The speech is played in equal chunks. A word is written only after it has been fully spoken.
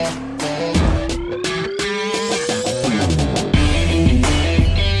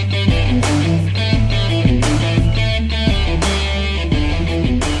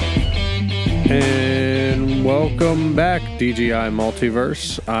DGI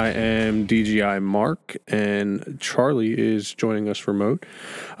Multiverse. I am DGI Mark, and Charlie is joining us remote.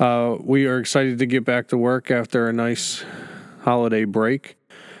 We are excited to get back to work after a nice holiday break.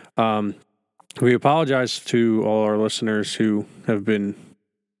 We apologize to all our listeners who have been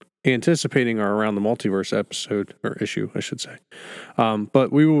anticipating our Around the Multiverse episode, or issue, I should say.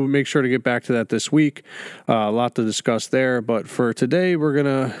 But we will make sure to get back to that this week. A lot to discuss there. But for today, we're going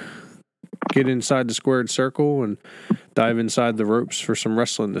to get inside the squared circle and dive inside the ropes for some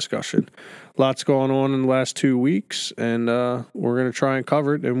wrestling discussion. Lots going on in the last 2 weeks, and we're going to try and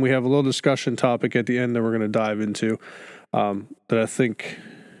cover it. And we have a little discussion topic at the end that we're going to dive into that I think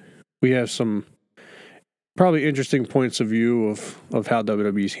we have some probably interesting points of view of how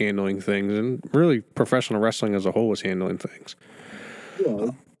WWE is handling things, and really professional wrestling as a whole is handling things.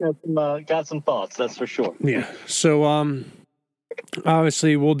 Yeah, got some thoughts, that's for sure. Yeah. So,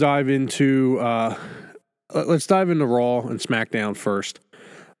 obviously, we'll dive into let's dive into Raw and SmackDown first.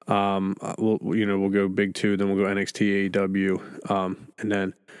 We'll go big two, then we'll go NXT, AEW, and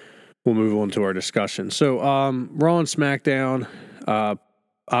then we'll move on to our discussion. So, Raw and SmackDown.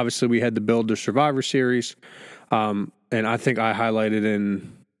 Obviously, we had the build to Survivor Series, and I think I highlighted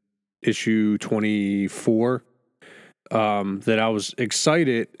in issue 24 that I was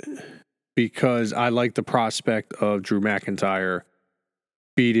excited because I like the prospect of Drew McIntyre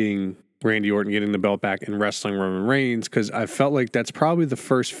beating Randy Orton, getting the belt back, and wrestling Roman Reigns, because I felt like that's probably the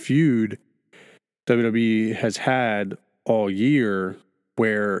first feud WWE has had all year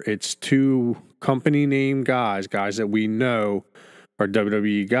where it's two company name guys that we know are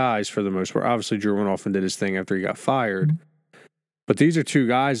WWE guys for the most part. Obviously, Drew went off and did his thing after he got fired. But these are two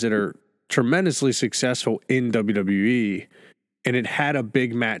guys that are tremendously successful in WWE, and it had a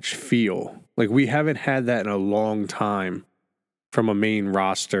big match feel. Like, we haven't had that in a long time from a main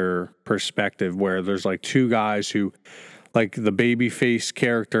roster perspective, where there's like two guys who, like, the babyface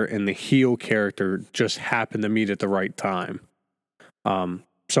character and the heel character just happen to meet at the right time.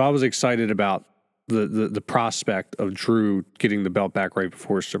 So I was excited about the prospect of Drew getting the belt back right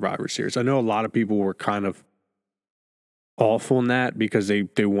before Survivor Series. I know a lot of people were kind of awful in that because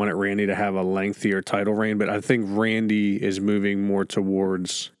they wanted Randy to have a lengthier title reign, but I think Randy is moving more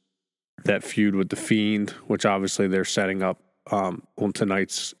towards that feud with The Fiend, which obviously they're setting up on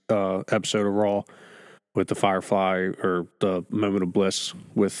tonight's episode of Raw with the Firefly, or the Moment of Bliss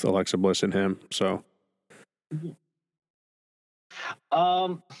with Alexa Bliss and him. So,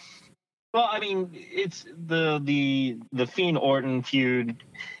 well, I mean, it's the Fiend Orton feud.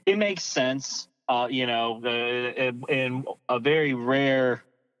 It makes sense, in a very rare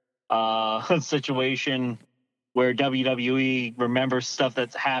situation where WWE remembers stuff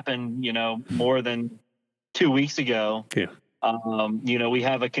that's happened, more than 2 weeks ago. Yeah. We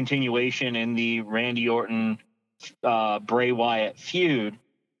have a continuation in the Randy Orton Bray Wyatt feud.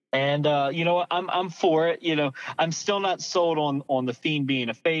 And I'm for it. I'm still not sold on the Fiend being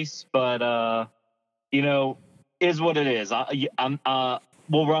a face, but is what it is.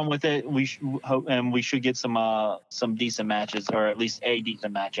 We'll run with it. We should get some decent matches, or at least a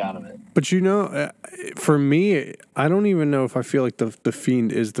decent match out of it. But for me, I don't even know if I feel like the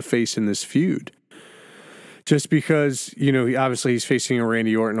Fiend is the face in this feud. Just because, obviously he's facing a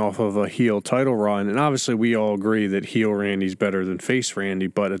Randy Orton off of a heel title run, and obviously we all agree that heel Randy's better than face Randy,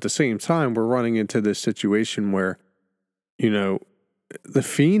 but at the same time, we're running into this situation where, the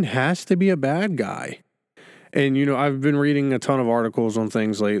Fiend has to be a bad guy. And, I've been reading a ton of articles on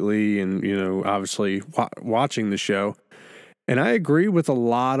things lately and, obviously watching the show, and I agree with a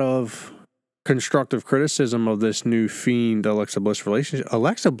lot of constructive criticism of this new Fiend Alexa Bliss relationship.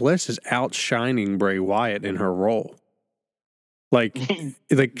 Alexa Bliss is outshining Bray Wyatt in her role. Like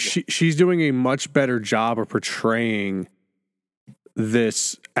she's doing a much better job of portraying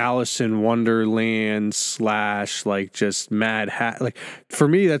this Alice in Wonderland / just Mad Hat. Like, for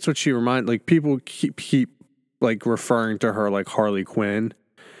me, that's what she reminds. Like, people keep like referring to her like Harley Quinn.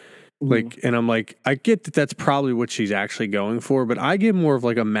 Like, and I'm like, I get that that's probably what she's actually going for, but I get more of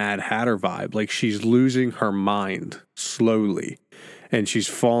like a Mad Hatter vibe. Like, she's losing her mind slowly, and she's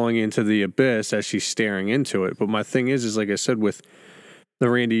falling into the abyss as she's staring into it. But my thing is like I said, with the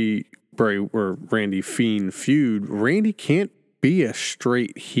Randy Fiend feud, Randy can't be a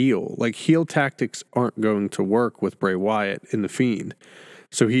straight heel. Like, heel tactics aren't going to work with Bray Wyatt in the Fiend.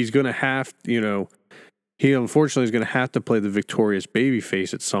 So he's going to have, he unfortunately is going to have to play the victorious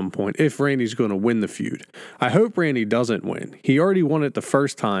babyface at some point if Randy's going to win the feud. I hope Randy doesn't win. He already won it the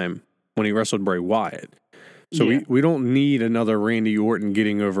first time when he wrestled Bray Wyatt. So we don't need another Randy Orton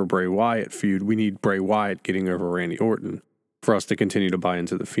getting over Bray Wyatt feud. We need Bray Wyatt getting over Randy Orton for us to continue to buy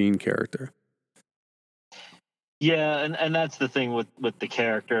into the Fiend character. Yeah, and that's the thing with the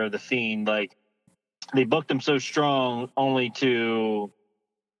character of the Fiend. Like, they booked him so strong only to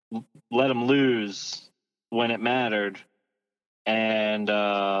let him lose when it mattered, and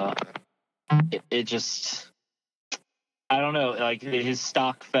it just, I don't know, like his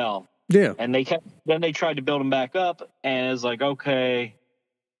stock fell, Yeah. and then they tried to build him back up, and it's like, okay,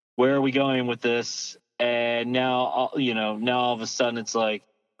 where are we going with this? And now, now all of a sudden it's like,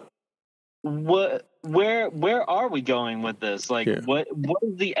 where are we going with this? Like, Yeah. what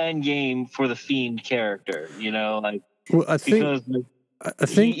is the end game for the Fiend character? Like, Well, I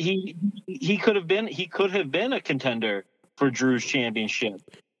think he could have been a contender for Drew's championship.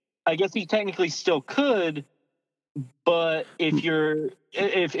 I guess he technically still could, but if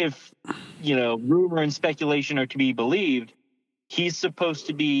rumor and speculation are to be believed, he's supposed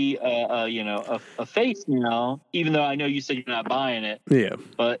to be a face now. Even though I know you said you're not buying it. Yeah.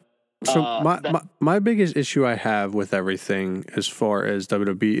 But so my biggest issue I have with everything as far as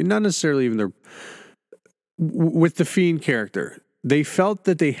WWE, not necessarily even with the Fiend character, they felt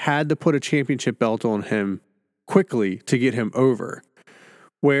that they had to put a championship belt on him quickly to get him over.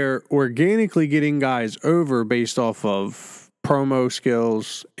 Where organically getting guys over based off of promo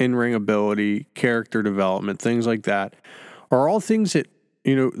skills, in-ring ability, character development, things like that, are all things that,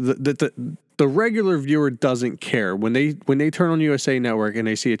 the regular viewer doesn't care. When they turn on USA Network and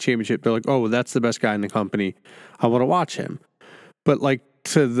they see a championship, they're like, oh, well, that's the best guy in the company. I want to watch him. But like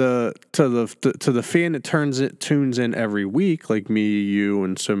to the fan that tunes in every week, like me, you,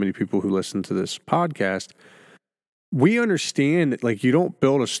 and so many people who listen to this podcast, we understand that, like, you don't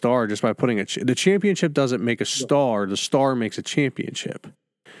build a star just by putting the championship doesn't make a star. The star makes a championship.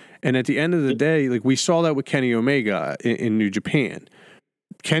 And at the end of the day, like, we saw that with Kenny Omega in New Japan.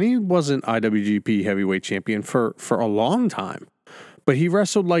 Kenny wasn't IWGP heavyweight champion for a long time, but he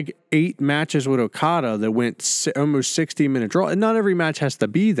wrestled like 8 matches with Okada that went almost 60-minute draw. And not every match has to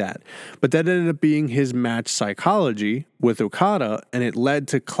be that, but that ended up being his match psychology with Okada, and it led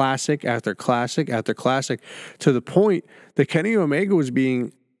to classic after classic after classic, to the point that Kenny Omega was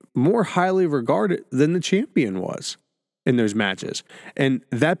being more highly regarded than the champion was in those matches. And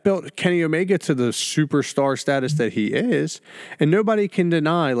that built Kenny Omega to the superstar status that he is. And nobody can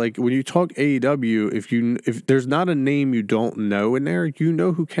deny, like, when you talk AEW, if there's not a name you don't know in there, you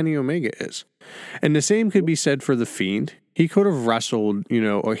know who Kenny Omega is. And the same could be said for The Fiend. He could have wrestled,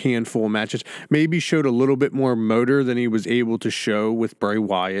 a handful of matches, maybe showed a little bit more motor than he was able to show with Bray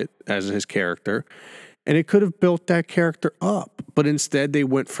Wyatt as his character. And it could have built that character up. But instead, they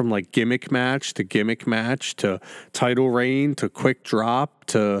went from like gimmick match to title reign to quick drop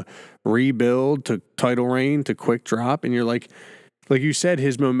to rebuild to title reign to quick drop. And you're like you said,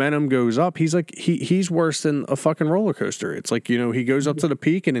 his momentum goes up. He's like, he's worse than a fucking roller coaster. It's like, he goes up to the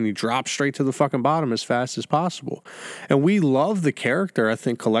peak and then he drops straight to the fucking bottom as fast as possible. And we love the character, I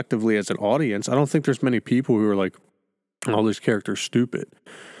think, collectively as an audience. I don't think there's many people who are like, oh, this character's stupid.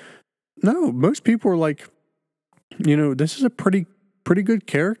 No, most people are like, this is a pretty good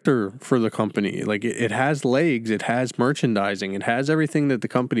character for the company. Like, it has legs, it has merchandising, it has everything that the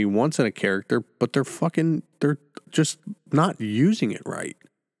company wants in a character, but they're just not using it right.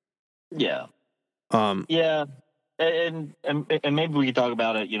 Yeah. Yeah. And maybe we can talk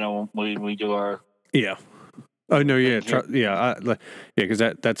about it, when we do our. Yeah. Oh no. Yeah. Because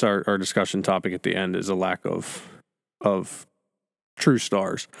that's our discussion topic at the end, is a lack of true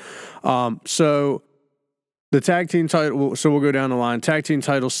stars. So the tag team title. So we'll go down the line. Tag team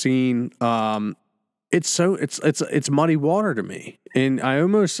title scene. It's muddy water to me, and I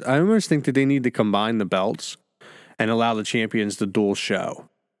almost think that they need to combine the belts and allow the champions to dual show.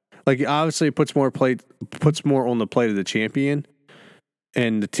 Like, obviously, it puts more on the plate of the champion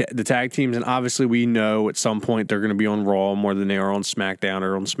and the tag teams, and obviously we know at some point they're going to be on Raw more than they are on SmackDown,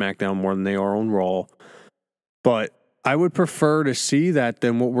 or on SmackDown more than they are on Raw. But I would prefer to see that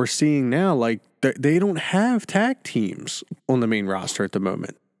than what we're seeing now. Like, they don't have tag teams on the main roster at the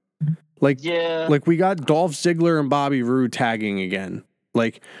moment. Like, we got Dolph Ziggler and Bobby Roode tagging again.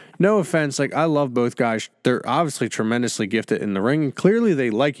 Like, no offense, like, I love both guys. They're obviously tremendously gifted in the ring, and clearly they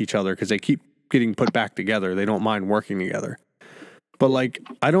like each other because they keep getting put back together. They don't mind working together. But, like,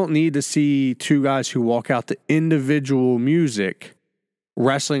 I don't need to see two guys who walk out to individual music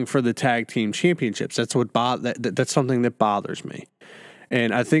wrestling for the tag team championships. That's that's something that bothers me.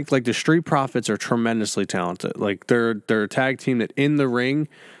 And I think, like, the Street Profits are tremendously talented. Like, they're a tag team that in the ring,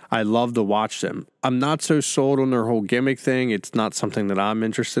 I love to watch them. I'm not so sold on their whole gimmick thing. It's not something that I'm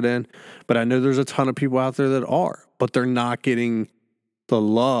interested in. But I know there's a ton of people out there that are. But they're not getting the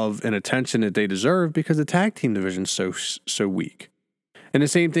love and attention that they deserve because the tag team division's so weak. And the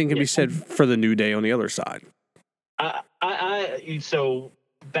same thing can be said for the New Day on the other side. So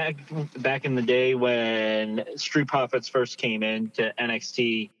back in the day when Street Profits first came into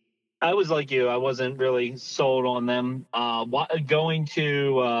NXT, I was like you. I wasn't really sold on them. Going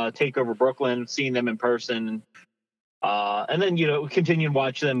to Takeover Brooklyn, seeing them in person, and then continue to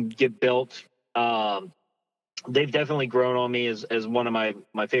watch them get built. They've definitely grown on me as one of my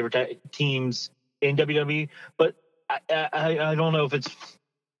favorite teams in WWE. But I don't know if it's.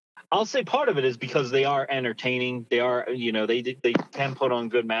 I'll say part of it is because they are entertaining. They are, they can put on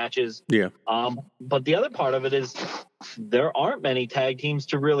good matches. Yeah. But the other part of it is there aren't many tag teams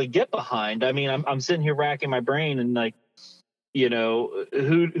to really get behind. I mean, I'm sitting here racking my brain and like,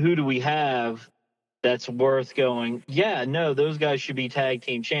 who do we have that's worth going? Yeah, no, those guys should be tag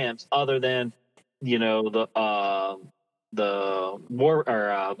team champs. Other than, the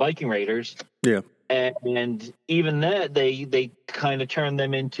Viking Raiders. Yeah. And even that, they kind of turned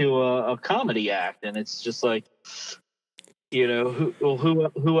them into a comedy act, and it's just like,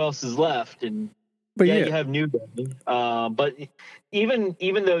 who else is left? And but you have New Day, but even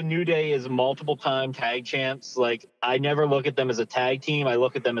though New Day is multiple time tag champs, like I never look at them as a tag team. I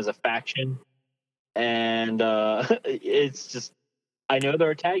look at them as a faction, and it's just I know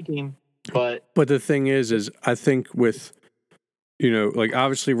they're a tag team, but the thing is I think with. Like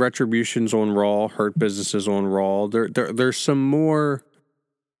obviously Retribution's on Raw, Hurt Business is on Raw. There's some more.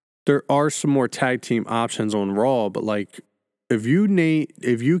 There are some more tag team options on Raw, but like if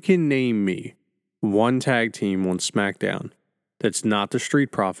you can name me one tag team on SmackDown that's not the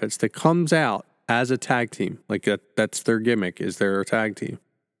Street Profits that comes out as a tag team, like that's their gimmick, is they're a tag team,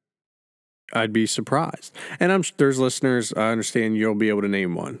 I'd be surprised. And there's listeners. I understand you'll be able to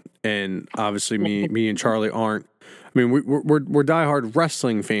name one, and obviously me and Charlie aren't. I mean, we're diehard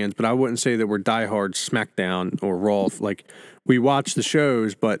wrestling fans, but I wouldn't say that we're diehard SmackDown or Raw. Like we watch the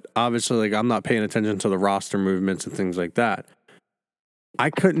shows, but obviously, like I'm not paying attention to the roster movements and things like that.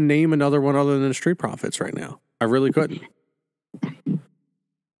 I couldn't name another one other than the Street Profits right now. I really couldn't.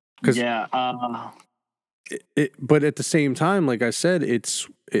 But at the same time, like I said,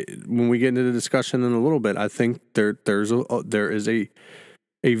 when we get into the discussion in a little bit, I think there is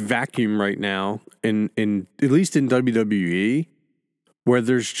a vacuum right now in at least in WWE where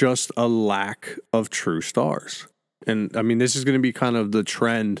there's just a lack of true stars. And I mean, this is going to be kind of the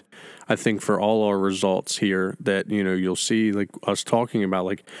trend, I think, for all our results here that, you'll see like us talking about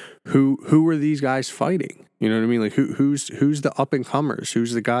like who are these guys fighting? You know what I mean? Like who's the up and comers?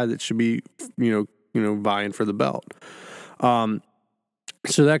 Who's the guy that should be, vying for the belt?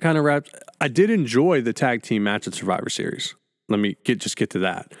 So that kind of wraps. I did enjoy the tag team match at Survivor Series. Let me get to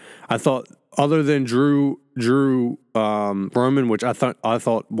that. I thought other than Drew Roman, which I thought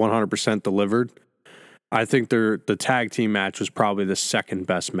 100% delivered, I think the tag team match was probably the second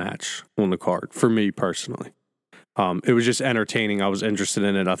best match on the card for me personally. It was just entertaining. I was interested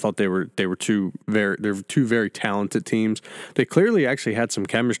in it. I thought they were two very talented teams. They clearly actually had some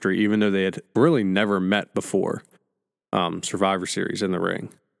chemistry, even though they had really never met before. Survivor Series in the ring.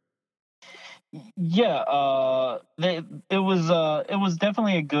 Yeah, it was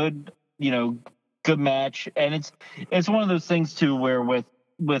definitely a good match, and it's one of those things too where with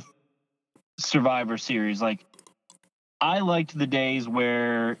Survivor Series, like I liked the days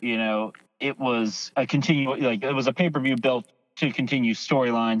where it was a it was a pay-per-view built to continue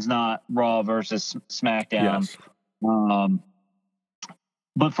storylines, not Raw versus SmackDown. Yes.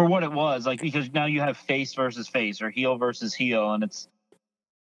 But for what it was, like, because now you have face versus face or heel versus heel, and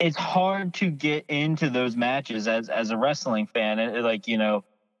it's hard to get into those matches as a wrestling fan. A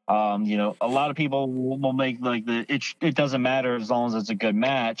lot of people will make like it doesn't matter as long as it's a good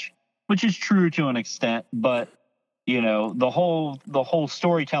match, which is true to an extent. But the whole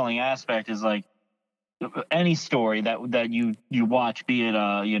storytelling aspect is like any story that you watch, be it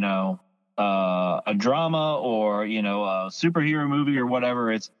a drama or a superhero movie or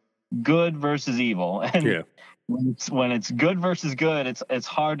whatever, it's good versus evil. And yeah. when it's good versus good, it's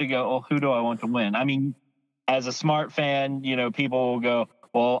hard to go, oh, who do I want to win? I mean, as a smart fan, people will go,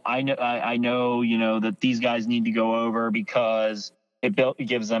 well, I know that these guys need to go over because it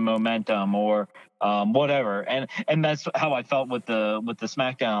gives them momentum or whatever. And that's how I felt with the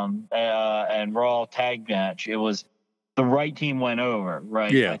SmackDown and Raw tag match. It was the right team went over,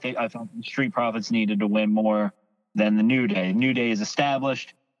 right? Yeah. I thought the Street Profits needed to win more than the New Day. New Day is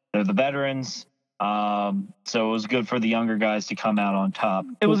established. They're the veterans. So it was good for the younger guys to come out on top.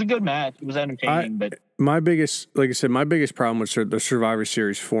 It was a good match. It was entertaining, but my biggest problem with the Survivor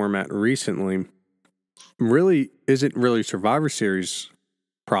Series format recently really isn't really Survivor Series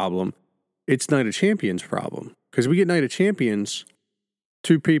problem. It's Night of Champions problem, because we get Night of Champions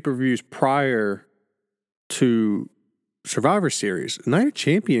 2 pay-per-views prior to Survivor Series. Night of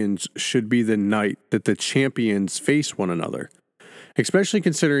Champions should be the night that the champions face one another, especially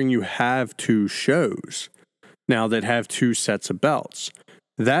considering you have two shows now that have two sets of belts.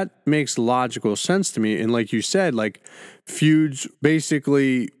 That makes logical sense to me. And like you said, like feuds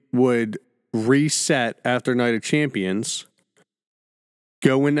basically would reset after Night of Champions,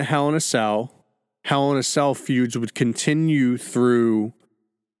 go into Hell in a Cell. Hell in a Cell feuds would continue through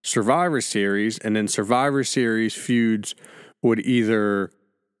Survivor Series, and then Survivor Series feuds would either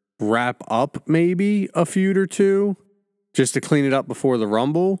wrap up maybe a feud or two just to clean it up before the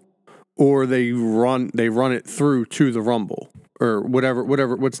Rumble, or they run it through to the Rumble or whatever.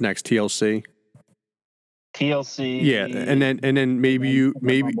 What's next? TLC. TLC. Yeah, and then maybe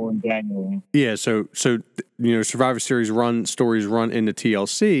yeah. So Survivor Series stories run into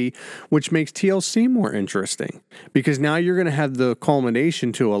TLC, which makes TLC more interesting because now you're going to have the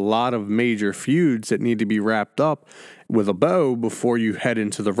culmination to a lot of major feuds that need to be wrapped up with a bow before you head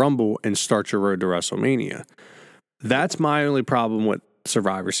into the Rumble and start your road to WrestleMania. That's my only problem with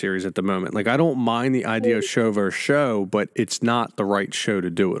Survivor Series at the moment. Like, I don't mind the idea of show versus show, but it's not the right show to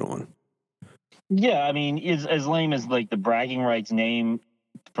do it on. Yeah, I mean, as lame as like the bragging rights name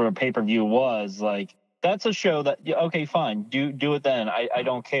for a pay-per-view was, like, that's a show that, okay, fine, do it then. I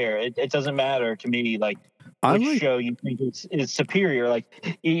don't care. It doesn't matter to me, like, which show you think is superior. Like,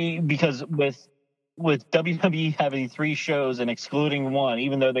 because with WWE having 3 shows and excluding one,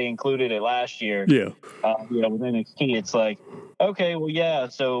 even though they included it last year, with NXT, it's like, okay, well, yeah,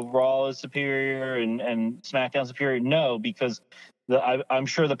 so Raw is superior and SmackDown superior. No, because I'm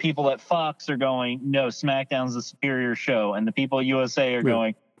sure the people at Fox are going, no, SmackDown's the superior show, and the people at USA are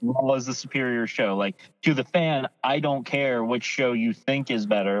going, Raw is the superior show. Like, to the fan, I don't care which show you think is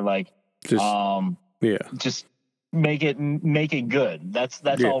better. Like, just make it good. That's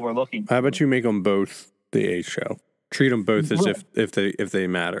all we're looking for. How about you make them both the A show? Treat them both as if they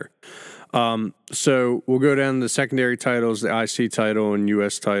matter. So we'll go down to the secondary titles, the IC title and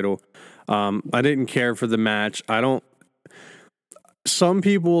US title. I didn't care for the match. Some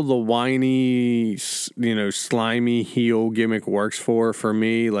people, the whiny, slimy heel gimmick works for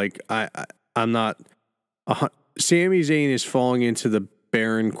me. Like, I'm not. Sami Zayn is falling into the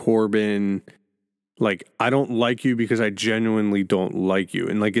Baron Corbin. Like, I don't like you because I genuinely don't like you,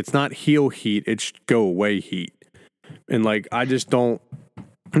 and like, it's not heel heat; it's go away heat. And like, I just don't.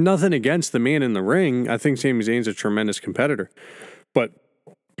 Nothing against the man in the ring. I think Sami Zayn's a tremendous competitor, but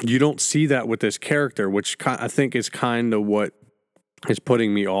you don't see that with this character, which I think is kind of what is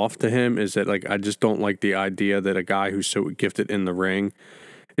putting me off to him, is that like I just don't like the idea that a guy who's so gifted in the ring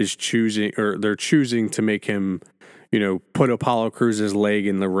is they're choosing to make him, put Apollo Crews's leg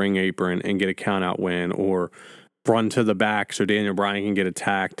in the ring apron and get a count out win, or run to the back so Daniel Bryan can get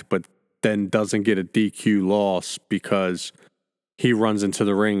attacked, but then doesn't get a DQ loss because he runs into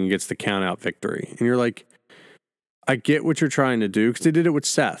the ring and gets the count out victory. And you're like, I get what you're trying to do, because they did it with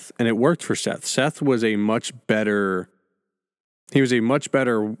Seth and it worked for Seth. Seth was a much better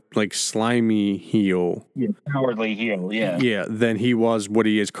like slimy heel. Yeah, cowardly heel, yeah. Yeah, than he was what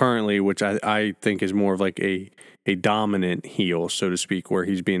he is currently, which I think is more of like a dominant heel, so to speak, where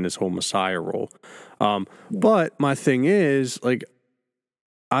he's being this whole Messiah role. But my thing is, like,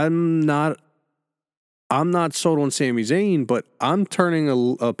 I'm not sold on Sami Zayn, but I'm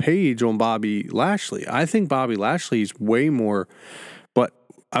turning a page on Bobby Lashley. I think Bobby Lashley is way more, but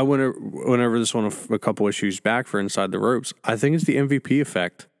I went over this one a couple issues back for Inside the Ropes. I think it's the MVP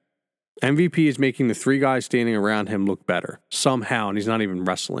effect. MVP is making the 3 guys standing around him look better somehow, and he's not even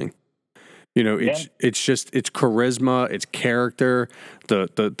wrestling. It's just, it's charisma, it's character,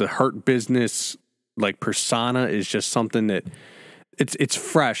 the Hurt Business like persona is just something that it's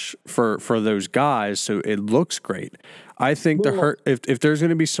fresh for those guys, so it looks great. I think the Hurt, if there's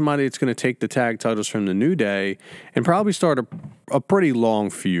going to be somebody that's going to take the tag titles from the New Day and probably start a pretty long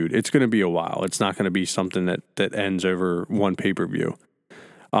feud, it's going to be a while. It's not going to be something that ends over one pay-per-view.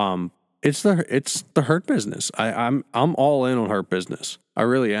 It's the Hurt Business. I'm all in on Hurt Business. I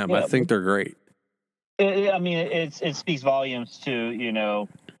really am. I think they're great. I mean, it speaks volumes to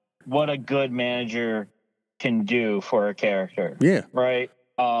what a good manager can do for a character. Yeah. Right.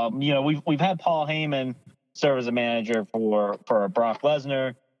 We've had Paul Heyman serve as a manager for Brock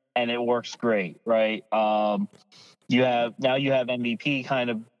Lesnar, and it works great. Right. You have MVP kind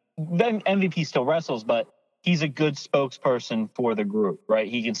of. Then MVP still wrestles, but he's a good spokesperson for the group. Right.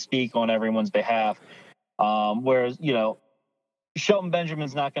 He can speak on everyone's behalf. Whereas Shelton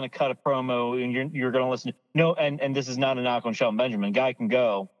Benjamin's not going to cut a promo, and you're going to listen. No, and this is not a knock on Shelton Benjamin. Guy can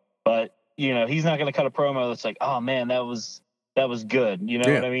go, but he's not going to cut a promo that's like, oh man, that was that was good. You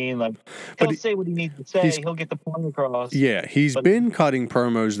know what I mean? Like, But he'll say what he needs to say. He'll get the point across. Yeah, he's been cutting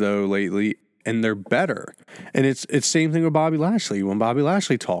promos though lately, and they're better. And it's same thing with Bobby Lashley. When Bobby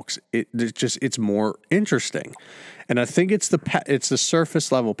Lashley talks, it's more interesting. And I think it's the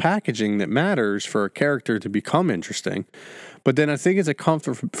surface level packaging that matters for a character to become interesting. But then I think it's a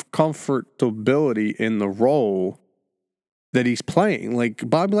comfortability in the role that he's playing. Like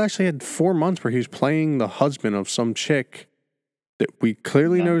Bobby Lashley had 4 months where he was playing the husband of some chick that we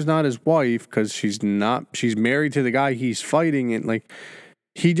clearly know is not his wife because she's married to the guy he's fighting, and like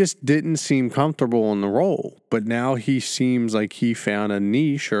he just didn't seem comfortable in the role. But now he seems like he found a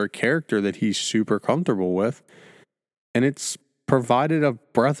niche or a character that he's super comfortable with, and it's provided a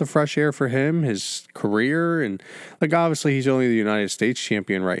breath of fresh air for him, his career, and like obviously he's only the United States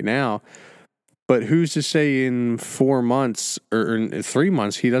champion right now. But who's to say in 4 months or in 3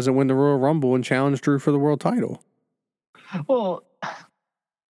 months he doesn't win the Royal Rumble and challenge Drew for the world title? Well,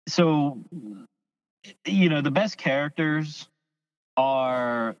 so, you know, the best characters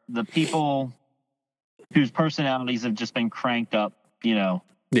are the people whose personalities have just been cranked up, you know,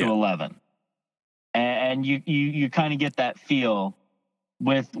 to 11. And you kind of get that feel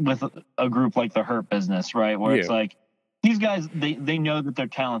with a group like the Hurt Business, right? Where it's like, these guys, they know that they're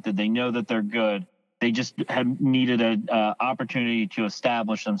talented. They know that they're good. They just have needed an opportunity to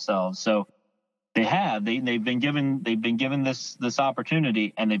establish themselves. So they've been given this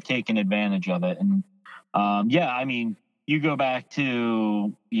opportunity, and they've taken advantage of it. And I mean, you go back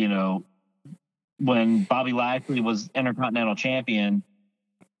to, you know, when Bobby Lashley was Intercontinental Champion,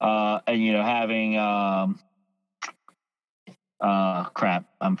 and you know, having crap,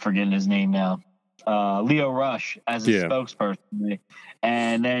 I'm forgetting his name now. Leo Rush as a spokesperson,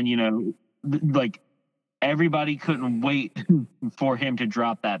 and then, you know, like everybody couldn't wait for him to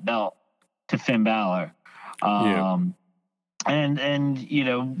drop that belt to Finn Balor. And you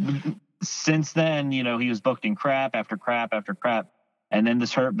know, since then, you know, he was booked in crap after crap after crap. And then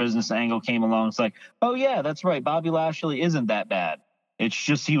this Hurt Business angle came along. It's like, oh yeah, that's right. Bobby Lashley isn't that bad. It's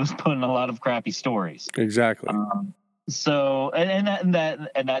just he was putting a lot of crappy stories. Exactly. So and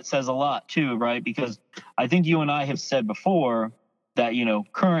that says a lot too, right? Because I think you and I have said before that, you know,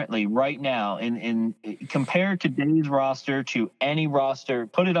 currently right now in compared today's roster to any roster,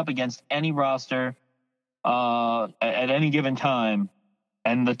 put it up against any roster at any given time,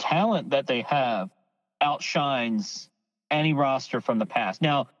 and the talent that they have outshines any roster from the past.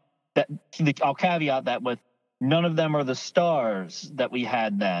 Now, I'll caveat that with none of them are the stars that we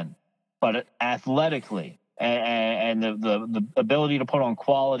had then, but athletically and the ability to put on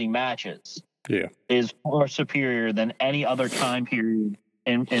quality matches is far superior than any other time period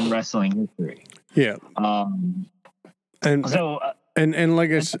in wrestling history. Yeah. And so and like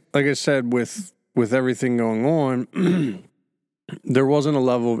I said, with everything going on, there wasn't a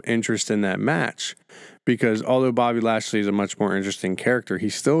level of interest in that match because although Bobby Lashley is a much more interesting character,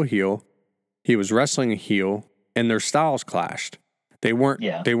 he's still a heel. He was wrestling a heel, and their styles clashed. They weren't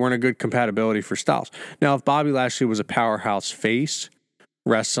a good compatibility for styles. Now, if Bobby Lashley was a powerhouse face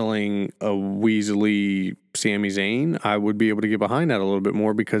wrestling a Weasley Sami Zayn, I would be able to get behind that a little bit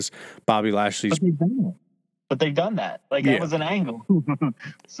more because Bobby Lashley's. But they've done that. Like that was an angle.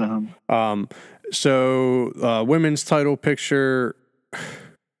 So women's title picture. I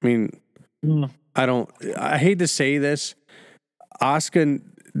mean, I hate to say this, Asuka.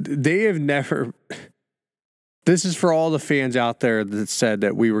 They have never. This is for all the fans out there that said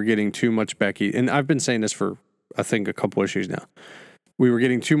that we were getting too much Becky, and I've been saying this for I think a couple issues now. We were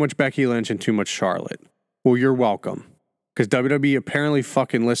getting too much Becky Lynch and too much Charlotte. Well, you're welcome. Because WWE apparently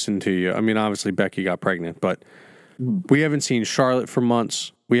fucking listened to you. I mean, obviously Becky got pregnant, but we haven't seen Charlotte for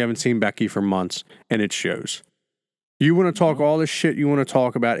months. We haven't seen Becky for months, and it shows. You want to talk all this shit you want to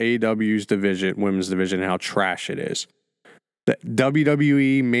talk about AEW's division, women's division, and how trash it is. The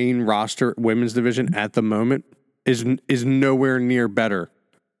WWE main roster women's division at the moment is nowhere near better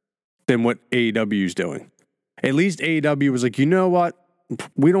than what AEW is doing. At least AEW was like, you know what?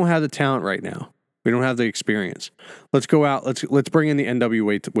 We don't have the talent right now. We don't have the experience. Let's go out. Let's bring in the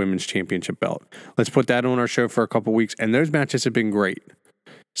NWA Women's Championship belt. Let's put that on our show for a couple weeks. And those matches have been great.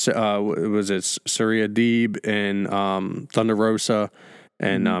 So, was it Surya Deeb and Thunder Rosa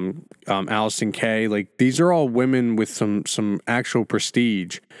and Allison Kay? Like these are all women with some actual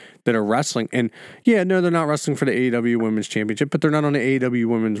prestige that are wrestling. And they're not wrestling for the AEW Women's Championship, but they're not on the AEW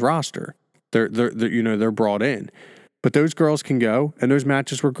Women's roster. They're brought in. But those girls can go, and those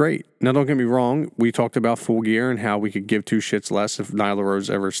matches were great. Now, don't get me wrong. We talked about Full Gear and how we could give two shits less if Nyla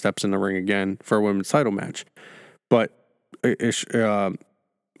Rose ever steps in the ring again for a women's title match. But Shida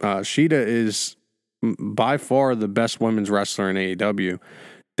is by far the best women's wrestler in AEW.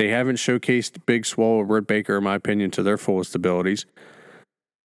 They haven't showcased Big Swole or Britt Baker, in my opinion, to their fullest abilities.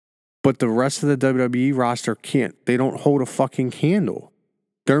 But the rest of the WWE roster can't. They don't hold a fucking candle.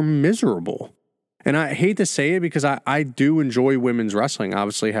 They're miserable. And I hate to say it because I do enjoy women's wrestling,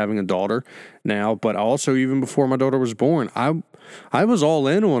 obviously having a daughter now, but also even before my daughter was born, I was all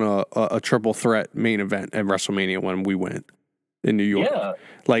in on a triple threat main event at WrestleMania when we went in New York. Yeah.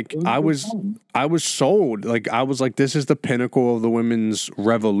 Like I was sold. Like I was like, this is the pinnacle of the women's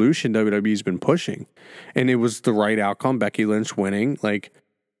revolution WWE's been pushing. And it was the right outcome, Becky Lynch winning. Like,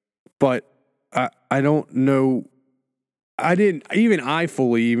 but I don't know. I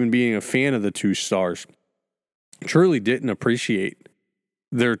fully, even being a fan of the two stars, truly didn't appreciate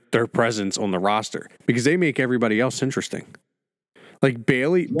their presence on the roster because they make everybody else interesting. Like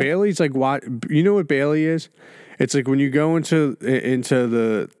Bayley's like what you know what Bayley is? It's like when you go into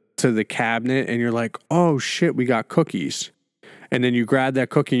the cabinet and you're like, oh shit, we got cookies, and then you grab that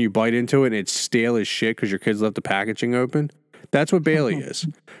cookie and you bite into it and it's stale as shit because your kids left the packaging open. That's what Bayley is.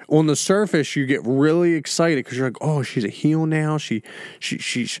 On the surface, you get really excited because you're like, oh, she's a heel now. She's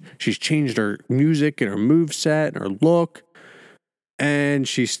changed her music and her moveset and her look, and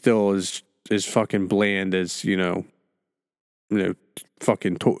she still is fucking bland as fucking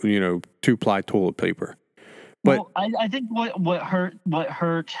 2-ply toilet paper. But well, I think what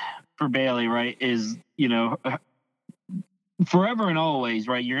hurt for Bayley, right, is forever and always,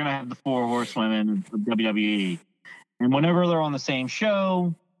 right, you're gonna have the 4 horsewomen of WWE. And whenever they're on the same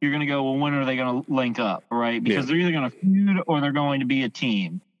show, you're going to go, well, when are they going to link up, right? Because they're either going to feud or they're going to be a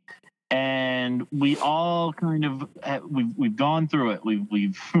team. And we all kind of we've gone through it.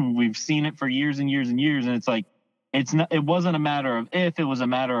 We've seen it for years and years and years. And it's like it wasn't a matter of if, it was a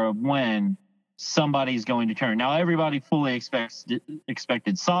matter of when somebody's going to turn. Now everybody fully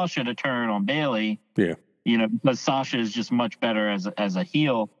expected Sasha to turn on Bayley. Yeah, because Sasha is just much better as a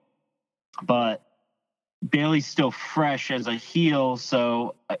heel, but Bayley's still fresh as a heel,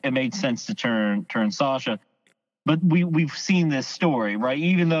 so it made sense to turn Sasha. But we've seen this story, right?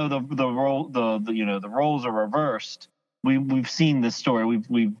 Even though the roles are reversed, we've seen this story.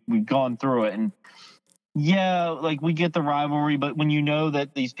 We've gone through it, and like we get the rivalry, but when you know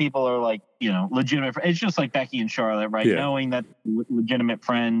that these people are like legitimate, it's just like Becky and Charlotte, right? Yeah. Knowing that legitimate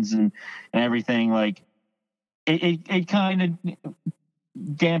friends and everything, like it kind of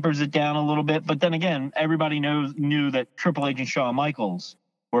dampers it down a little bit, but then again, everybody knew that Triple H and Shawn Michaels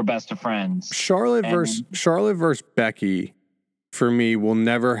were best of friends. Charlotte versus Becky, for me, will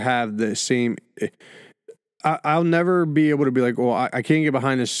never have the same. I'll never be able to be like, well, I can't get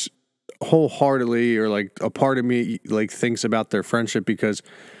behind this wholeheartedly, or like a part of me like thinks about their friendship because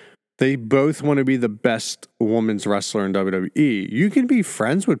they both want to be the best women's wrestler in WWE. You can be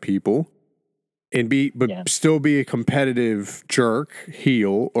friends with people and still be a competitive jerk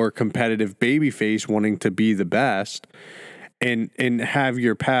heel or competitive babyface wanting to be the best and have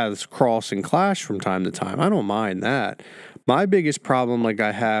your paths cross and clash from time to time. I don't mind that. My biggest problem like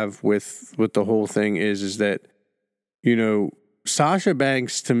I have with the whole thing is that, Sasha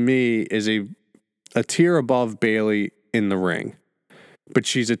Banks to me is a tier above Bayley in the ring, but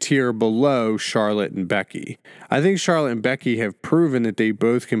she's a tier below Charlotte and Becky. I think Charlotte and Becky have proven that they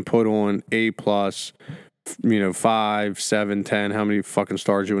both can put on A+, 5, 7, 10, how many fucking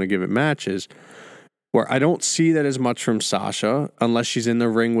stars you want to give it matches, where I don't see that as much from Sasha unless she's in the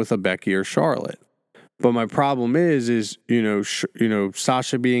ring with a Becky or Charlotte. But my problem is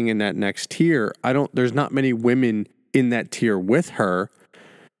Sasha being in that next tier, there's not many women in that tier with her.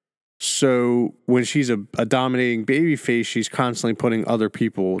 So when she's a dominating babyface, she's constantly putting other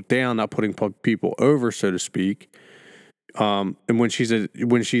people down, not putting people over, so to speak. And when she's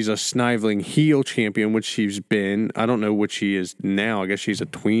a sniveling heel champion, which she's been, I don't know what she is now. I guess she's a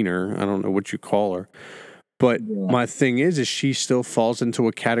tweener. I don't know what you call her. But my thing is she still falls into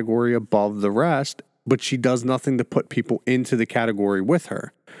a category above the rest, but she does nothing to put people into the category with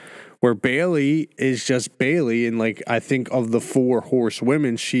her. Where Bayley is just Bayley, and like I think of the 4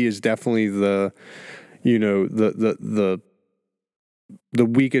 horsewomen, she is definitely the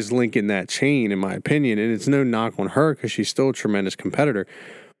weakest link in that chain, in my opinion. And it's no knock on her because she's still a tremendous competitor.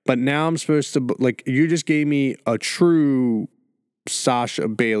 But now I'm supposed to you just gave me a true Sasha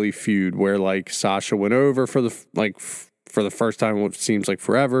Bayley feud where like Sasha went over for the first time in what seems like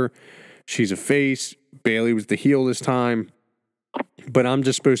forever. She's a face. Bayley was the heel this time. But I'm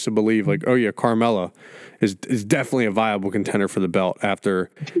just supposed to believe, like, oh yeah, Carmella is definitely a viable contender for the belt after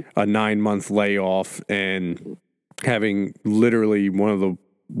a 9-month layoff and having literally one of the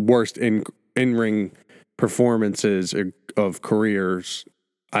worst in-ring performances of careers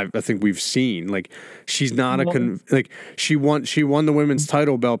I think we've seen. Like, she's not she won the women's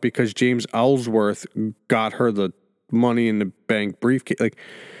title belt because James Ellsworth got her the Money in the Bank briefcase. Like,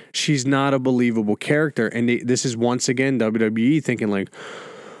 she's not a believable character, and this is once again WWE thinking like,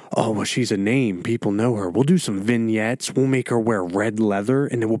 oh, well, she's a name. People know her. We'll do some vignettes. We'll make her wear red leather,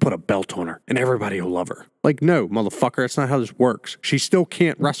 and then we'll put a belt on her, and everybody will love her. Like, no, motherfucker, that's not how this works. She still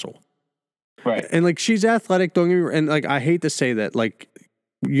can't wrestle. Right. And, like, she's athletic, don't get me wrong. And, like, I hate to say that, like,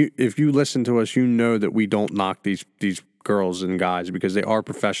 if you listen to us, you know that we don't knock these girls and guys because they are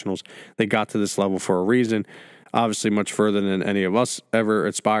professionals. They got to this level for a reason, obviously much further than any of us ever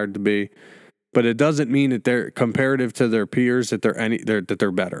aspired to be. But it doesn't mean that they're comparative to their peers that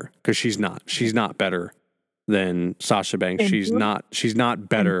they're better, because she's not. She's not better than Sasha Banks. She's not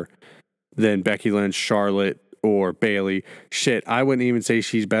better than Becky Lynch, Charlotte, or Bayley. Shit, I wouldn't even say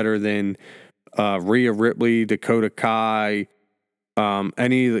she's better than Rhea Ripley, Dakota Kai,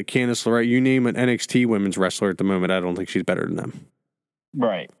 any of the Candice LeRae. You name an NXT women's wrestler at the moment, I don't think she's better than them.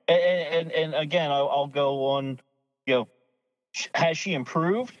 Right. And again, I'll go on. Has she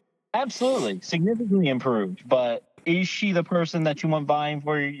improved? Absolutely, significantly improved. But is she the person that you want vying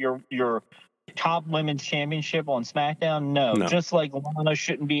for your top women's championship on SmackDown? No. Just like Lana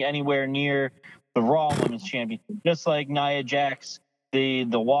shouldn't be anywhere near the Raw Women's Championship. Just like Nia Jax, the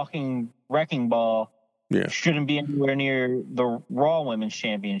walking wrecking ball, shouldn't be anywhere near the Raw Women's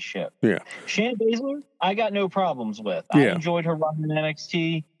Championship. Yeah. Shayna Baszler, I got no problems with. I enjoyed her run in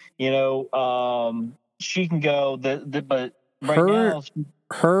NXT. She can go. But right now.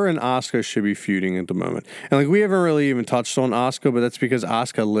 Her and Asuka should be feuding at the moment. And, like, we haven't really even touched on Asuka, but that's because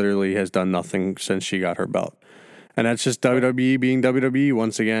Asuka literally has done nothing since she got her belt. And that's just WWE being WWE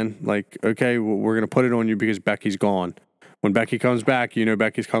once again. Like, okay, well, we're going to put it on you because Becky's gone. When Becky comes back,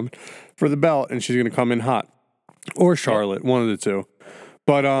 Becky's coming for the belt, and she's going to come in hot. Or Charlotte, one of the two.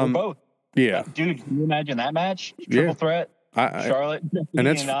 But, or both. Yeah. Dude, can you imagine that match? Triple threat? Charlotte and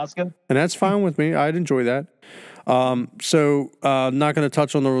Asuka? And that's fine with me. I'd enjoy that. So I'm not going to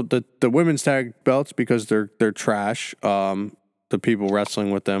touch on the women's tag belts because they're trash. The people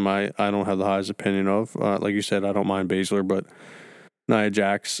wrestling with them, I don't have the highest opinion of. Like you said, I don't mind Baszler, but Nia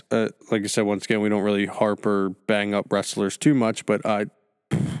Jax, like I said, once again, we don't really harp or bang up wrestlers too much, but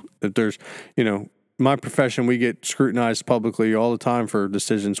if there's, my profession, we get scrutinized publicly all the time for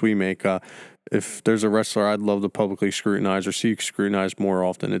decisions we make. If there's a wrestler I'd love to publicly scrutinize or see scrutinized more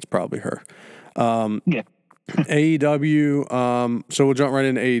often, it's probably her. AEW, so we'll jump right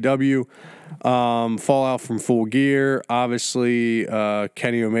into AEW. Fallout from Full Gear. Obviously,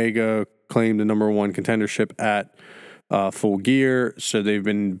 Kenny Omega claimed the number one contendership at Full Gear, so they've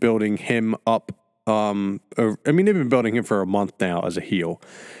been building him up. They've been building him for a month now as a heel.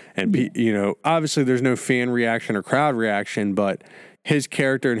 And, obviously there's no fan reaction or crowd reaction, but his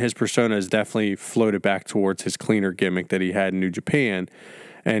character and his persona has definitely floated back towards his cleaner gimmick that he had in New Japan.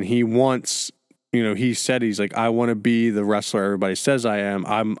 And he wants... he said he's like, I want to be the wrestler everybody says I am.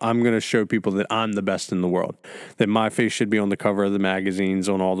 I'm going to show people that I'm the best in the world. That my face should be on the cover of the magazines,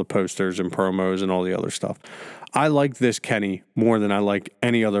 on all the posters and promos and all the other stuff. I like this Kenny more than I like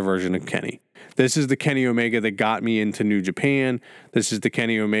any other version of Kenny. This is the Kenny Omega that got me into New Japan. This is the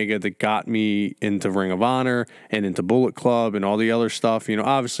Kenny Omega that got me into Ring of Honor and into Bullet Club and all the other stuff.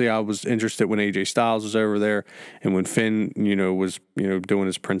 Obviously I was interested when AJ Styles was over there and when Finn, was, doing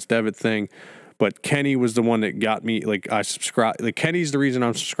his Prince Devitt thing. But Kenny was the one that got me, I subscribe. Kenny's the reason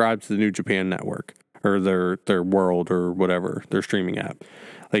I'm subscribed to the New Japan Network or their World or whatever, their streaming app.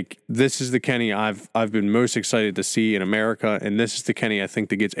 This is the Kenny I've been most excited to see in America, and this is the Kenny I think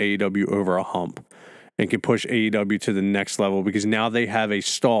that gets AEW over a hump and can push AEW to the next level because now they have a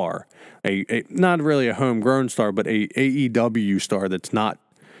star, a not really a homegrown star, but a AEW star that's not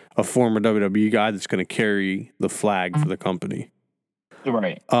a former WWE guy that's going to carry the flag for the company.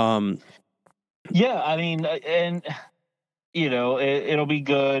 Right. Yeah, and it'll be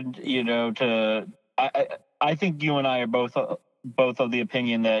good, I think you and I are both of the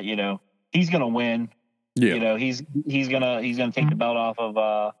opinion that, he's going to win. Yeah. He's going to take the belt off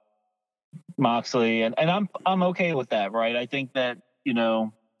of Moxley and I'm okay with that, right? I think that,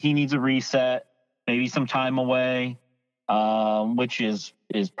 he needs a reset, maybe some time away, which is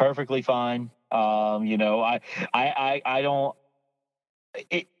perfectly fine. I don't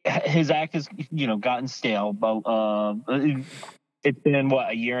his act has gotten stale, but it's been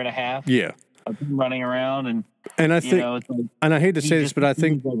a year and a half of him running around and I think and I hate to say this, but I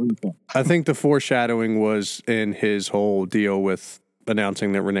think the foreshadowing was in his whole deal with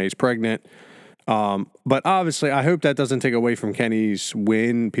announcing that Renee's pregnant. But obviously I hope that doesn't take away from Kenny's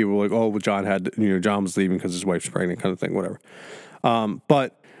win. People were like, oh well, John was leaving because his wife's pregnant, kind of thing, whatever.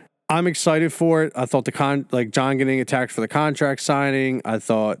 But I'm excited for it. I thought like John getting attacked for the contract signing. I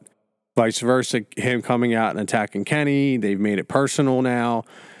thought vice versa, him coming out and attacking Kenny. They've made it personal now.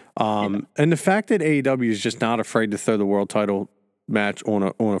 And the fact that AEW is just not afraid to throw the world title match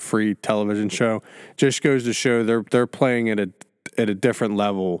on a free television show just goes to show they're playing at a different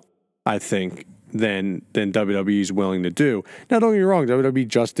level, I think, than WWE is willing to do. Now, don't get me wrong, WWE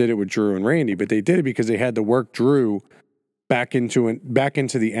just did it with Drew and Randy, but they did it because they had to work Drew back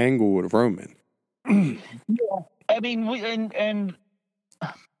into the angle with Roman. I mean, and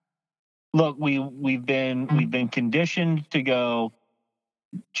look, we've been conditioned to go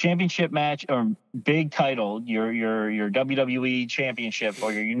championship match or big title, your WWE championship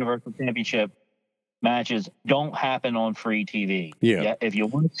or your Universal Championship matches don't happen on free TV. Yeah. If you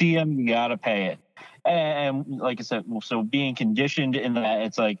want to see them, you got to pay it. And like I said, so being conditioned in that,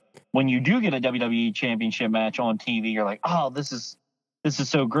 it's like when you do get a WWE championship match on TV, you're like, oh, this is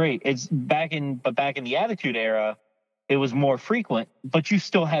so great. It's back in the Attitude Era, it was more frequent, but you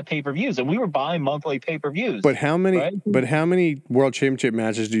still had pay-per-views, and we were buying monthly pay-per-views. But how many world championship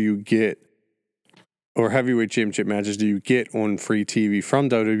matches do you get, or heavyweight championship matches do you get on free TV from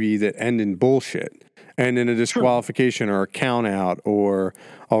WWE that end in bullshit, and in a disqualification or a count out or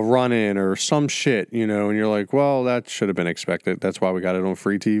a run in or some shit, and you're like, well, that should have been expected. That's why we got it on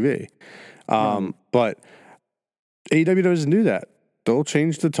free TV. But AEW doesn't do that. They'll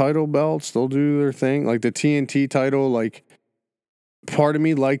change the title belts. They'll do their thing. Like the TNT title, like part of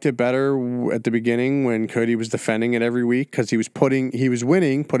me liked it better at the beginning when Cody was defending it every week because he was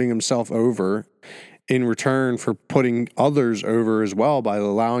winning, putting himself over in return for putting others over as well by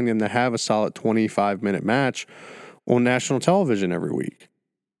allowing them to have a solid 25-minute match on national television every week.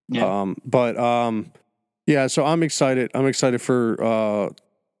 Yeah. So I'm excited. I'm excited for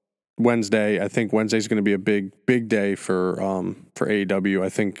Wednesday. I think Wednesday's going to be a big day for AEW. I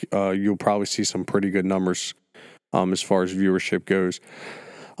think you'll probably see some pretty good numbers as far as viewership goes.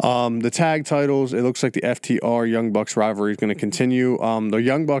 The tag titles, it looks like the FTR Young Bucks rivalry is going to continue. The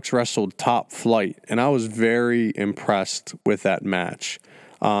Young Bucks wrestled Top Flight, and I was very impressed with that match.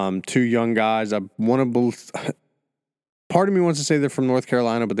 Two young guys. Part of me wants to say they're from North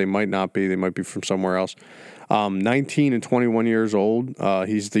Carolina, but they might not be. They might be from somewhere else. 19 and 21 years old.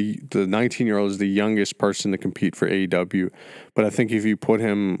 He's the 19-year-old is the youngest person to compete for AEW. But I think if you put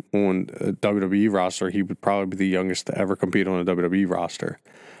him on a WWE roster, he would probably be the youngest to ever compete on a WWE roster.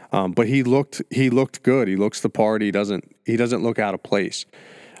 But he looked good. He looks the part. He doesn't look out of place.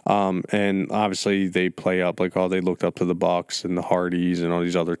 And obviously they play up like, they looked up to the Bucks and the Hardys and all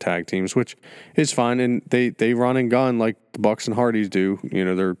these other tag teams, which is fine. And they run and gun like the Bucks and Hardys do.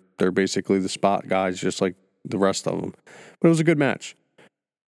 They're basically the spot guys, just like the rest of them. But it was a good match.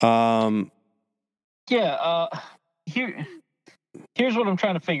 Here's what I'm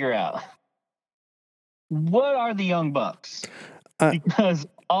trying to figure out. What are the Young Bucks? Because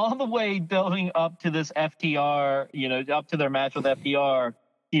all the way building up to this FTR, up to their match with FTR,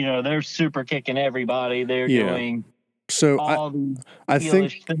 they're super kicking everybody. They're doing all I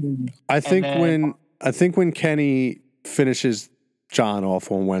think when Kenny finishes John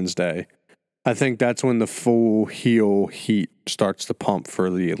off on Wednesday, I think that's when the full heel heat starts to pump for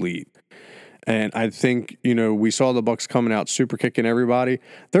the Elite. And I think, we saw the Bucks coming out super kicking everybody.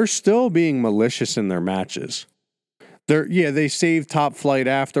 They're still being malicious in their matches. They saved Top Flight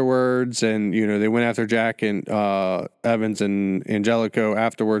afterwards, and they went after Jack and Evans and Angelico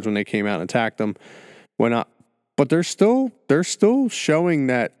afterwards when they came out and attacked them. But they're still showing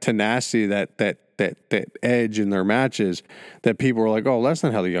that tenacity, that edge in their matches that people are like, oh, that's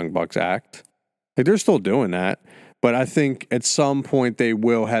not how the Young Bucks act. Like they're still doing that, but I think at some point they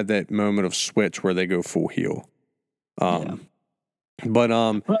will have that moment of switch where they go full heel. But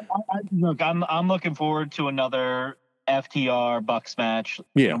look, I'm looking forward to another FTR Bucks match.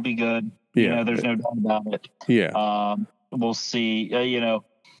 Yeah, it'll be good. Yeah, there's no doubt about it. Yeah. We'll see.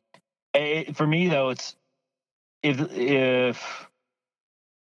 For me though, it's if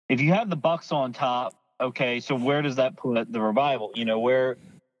you have the Bucks on top, okay, so where does that put the Revival?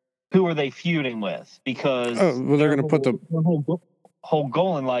 Who are they feuding with? Because they're going to put the whole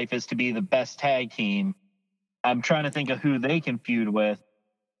goal in life is to be the best tag team. I'm trying to think of who they can feud with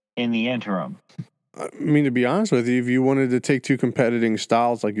in the interim. I mean, to be honest with you, if you wanted to take two competing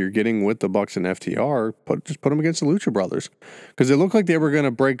styles like you're getting with the Bucks and FTR, just put them against the Lucha Brothers. Because it looked like they were going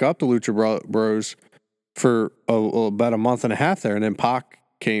to break up the Lucha Bros for about a month and a half there, and then Pac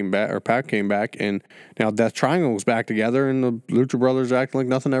came back, and now Death Triangle was back together, and the Lucha Brothers acting like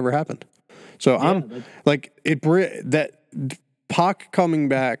nothing ever happened. So I'm like, Pac coming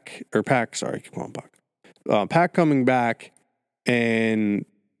back, or Pac, sorry, keep calling Pac. Pac coming back and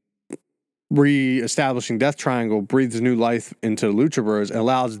re-establishing Death Triangle breathes new life into Lucha Bros and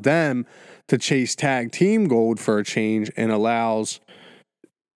allows them to chase tag team gold for a change, and allows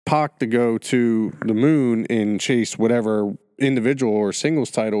Pac to go to the moon and chase whatever individual or singles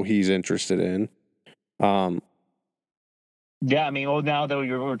title he's interested in. Yeah, I mean, well, now that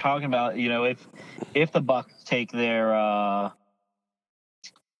we're talking about, if the Bucks take their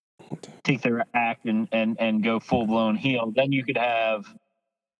act and go full blown heel, then you could have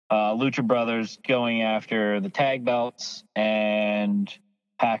Lucha Brothers going after the tag belts and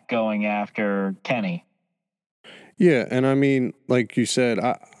Pac going after Kenny. Yeah, and I mean, like you said,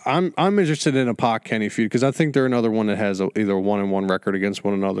 I'm interested in a Pac Kenny feud because I think they're another one that has either a 1-1 record against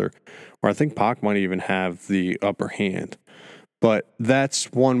one another, or I think Pac might even have the upper hand. But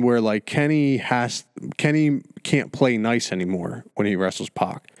that's one where like Kenny can't play nice anymore when he wrestles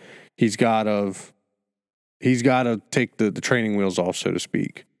Pac. He's got to take the training wheels off, so to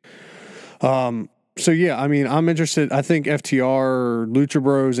speak. So yeah, I mean, I'm interested. I think FTR Lucha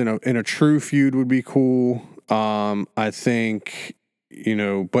Bros in a true feud would be cool. I think,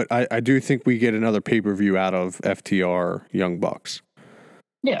 but I do think we get another pay-per-view out of FTR Young Bucks.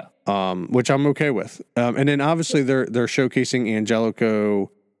 Yeah. Which I'm okay with. And then obviously they're showcasing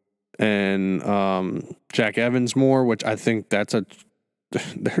Angelico and Jack Evans more, which I think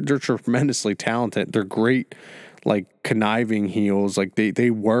they're tremendously talented. They're great, like conniving heels. Like they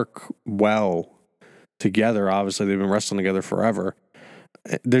work well together. Obviously they've been wrestling together forever.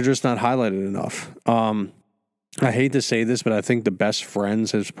 They're just not highlighted enough. I hate to say this, but I think the Best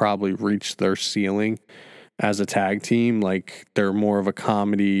Friends has probably reached their ceiling as a tag team. Like they're more of a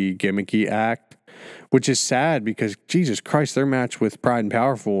comedy gimmicky act, which is sad because Jesus Christ, their match with Pride and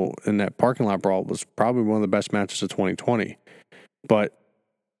Powerful in that parking lot brawl was probably one of the best matches of 2020. But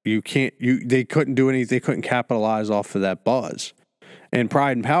they couldn't do anything. They couldn't capitalize off of that buzz. And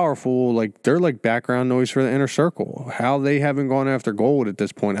Pride and Powerful, like they're like background noise for the Inner Circle. How they haven't gone after gold at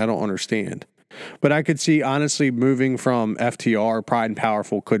this point, I don't understand. But I could see, honestly, moving from FTR, Pride and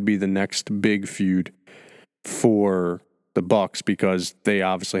Powerful could be the next big feud for the Bucks because they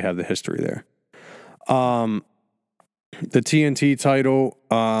obviously have the history there. The TNT title,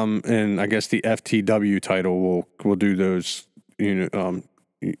 and I guess the FTW title will do those, at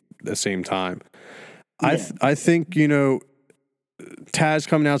the same time. Yeah. I think, Taz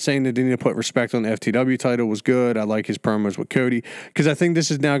coming out saying that they need to put respect on the FTW title was good. I like his promos with Cody because I think this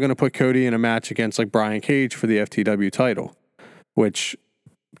is now going to put Cody in a match against like Brian Cage for the FTW title, which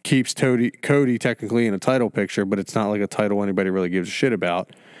keeps Cody technically in a title picture, but it's not like a title anybody really gives a shit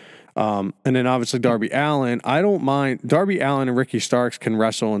about. And then obviously Darby Allin. I don't mind. Darby Allin and Ricky Starks can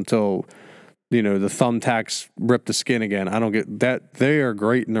wrestle until the thumbtacks rip the skin again. I don't get that. They are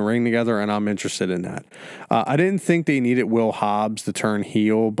great in the ring together, and I'm interested in that. I didn't think they needed Will Hobbs to turn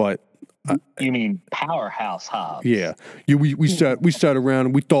heel, but you mean Powerhouse Hobbs? Yeah, we sat around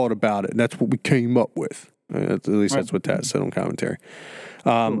and we thought about it, and that's what we came up with. At least that's what Taz said on commentary.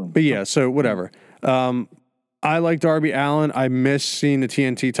 But yeah, so whatever. I like Darby Allin. I miss seeing the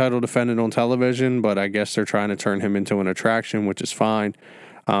TNT title defended on television, but I guess they're trying to turn him into an attraction, which is fine.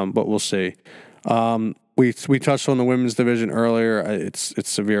 But we'll see. We touched on the women's division earlier. It's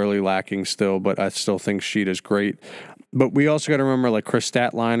severely lacking still, but I still think Sheeta's great. But we also got to remember, like, Chris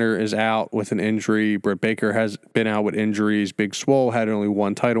Statlander is out with an injury. Britt Baker has been out with injuries. Big Swole had only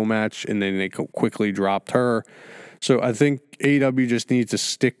one title match, and then they quickly dropped her. So I think AEW just needs to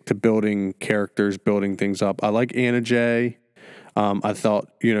stick to building characters, building things up. I like Anna Jay. I thought,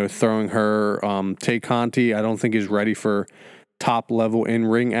 throwing her Tay Conti, I don't think is ready for top level in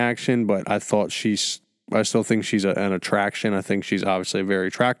ring action, but I still think she's an attraction. I think she's obviously a very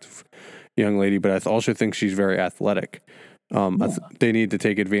attractive young lady, but I also think she's very athletic. They need to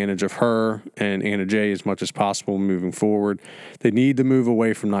take advantage of her and Anna Jay as much as possible moving forward. They need to move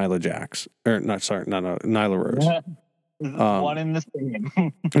away from Nyla Rose. One in the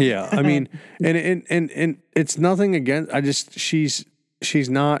same. Yeah, I mean, and it's nothing against. She's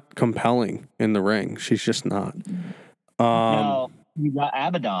not compelling in the ring. She's just not. No, you got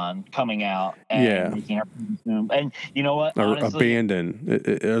Abaddon coming out and making her and you know what? Honestly,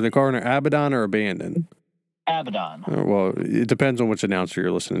 Abandon. Are they calling her Abaddon or Abandon? Abaddon. Well, it depends on which announcer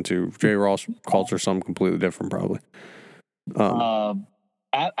you're listening to. Jay Ross calls her something completely different, probably.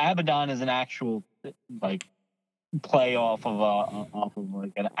 Abaddon is an actual like play off of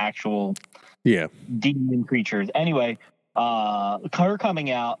like an actual demon creature. Anyway, her coming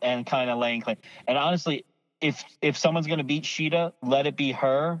out and kind of laying claim. And honestly, if someone's going to beat Sheeta, let it be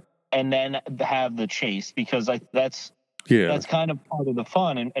her, and then have the chase, because that's Yeah. That's kind of part of the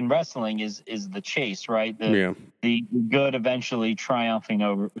fun in wrestling is the chase, right? The good eventually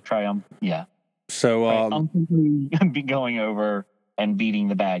yeah. So triumphantly be going over and beating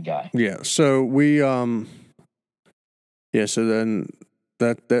the bad guy. Yeah. So we so then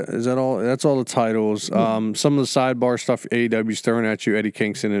that is that all. That's all the titles. Some of the sidebar stuff AEW's throwing at you, Eddie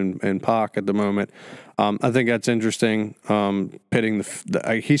Kingston and Pac at the moment. I think that's interesting. Pitting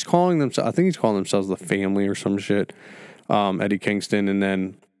he's calling them. I think he's calling themselves the Family or some shit. Eddie Kingston, and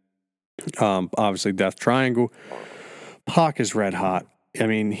then obviously Death Triangle. Pac is red hot. I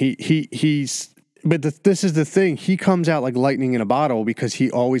mean, he's. But this is the thing. He comes out like lightning in a bottle because he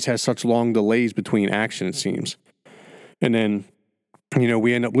always has such long delays between action, it seems. And then,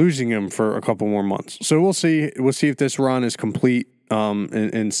 we end up losing him for a couple more months. So we'll see. We'll see if this run is complete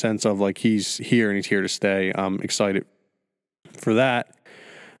in sense of like he's here and he's here to stay. I'm excited for that.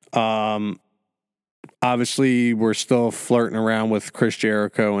 Obviously, we're still flirting around with Chris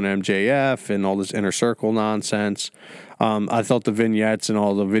Jericho and MJF and all this inner circle nonsense. I thought the vignettes and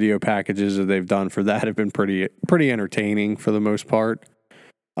all the video packages that they've done for that have been pretty entertaining for the most part.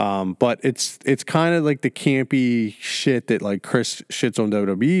 But it's kind of like the campy shit that like Chris shits on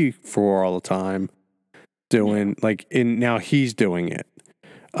WWE for all the time doing now he's doing it.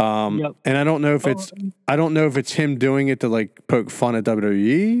 And I don't know if it's him doing it to like poke fun at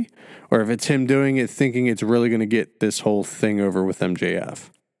WWE or if it's him doing it thinking it's really going to get this whole thing over with MJF.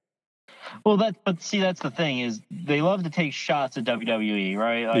 Well, that's the thing is they love to take shots at WWE,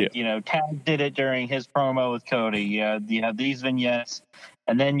 right? Like, Taz did it during his promo with Cody. You have these vignettes,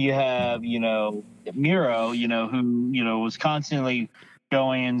 and then you have, Miro, who, was constantly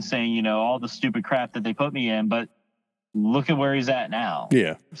going and saying, all the stupid crap that they put me in, but look at where he's at now.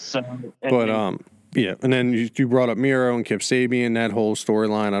 Yeah. So, but and then you brought up Miro and Kip Sabian, that whole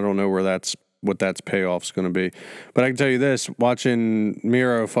storyline. I don't know what that's payoff's going to be. But I can tell you this, watching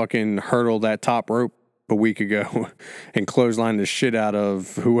Miro fucking hurdle that top rope a week ago and clothesline the shit out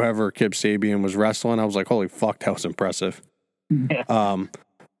of whoever Kip Sabian was wrestling, I was like, holy fuck, that was impressive. Yeah. So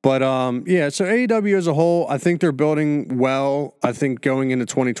AEW as a whole, I think they're building well. I think going into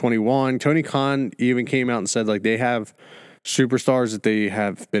 2021, Tony Khan even came out and said like they have superstars that they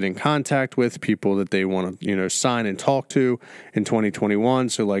have been in contact with, people that they want to, sign and talk to in 2021.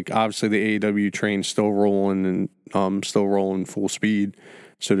 So like obviously the AEW train's still rolling and still rolling full speed,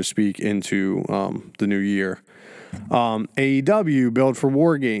 so to speak, into the new year. AEW build for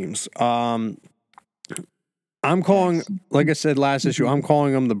War Games. I'm calling, like I said last issue, I'm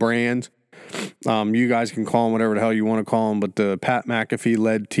calling them the brand. You guys can call them whatever the hell you want to call them, but the Pat McAfee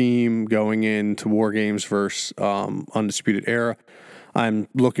led team going into War Games versus Undisputed Era. I'm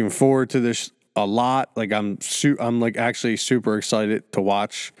looking forward to this a lot. Like I'm like actually super excited to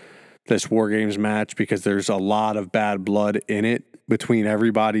watch this War Games match because there's a lot of bad blood in it between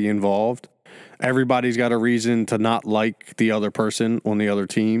everybody involved. Everybody's got a reason to not like the other person on the other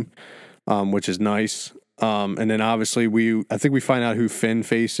team, which is nice. And then obviously I think we find out who Finn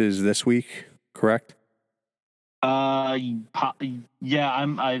faces this week, correct? I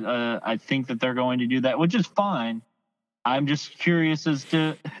think that they're going to do that, which is fine. I'm just curious as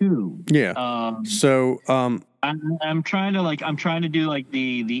to who. Yeah. I'm trying to do like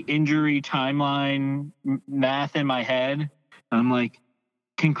the injury timeline math in my head. I'm like,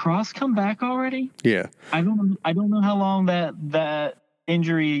 can Cross come back already? Yeah. I don't know how long that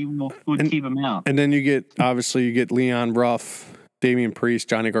injury would keep him out. And then you get Leon Ruff, Damian Priest,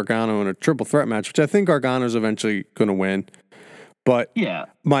 Johnny Gargano in a triple threat match, which I think Gargano's eventually going to win. But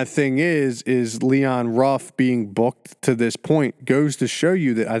my thing is Leon Ruff being booked to this point goes to show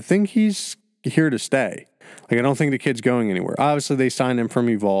you that I think he's here to stay. Like, I don't think the kid's going anywhere. Obviously, they signed him from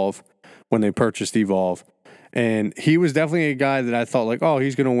Evolve when they purchased Evolve. And he was definitely a guy that I thought like, oh,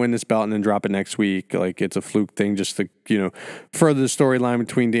 he's going to win this belt and then drop it next week. Like, it's a fluke thing just to, further the storyline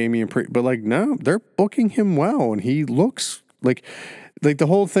between Damian Priest. But, like, no, they're booking him well. And he looks like the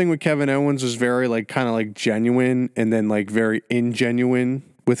whole thing with Kevin Owens was very, like, kind of, like, genuine and then, like, very ingenuine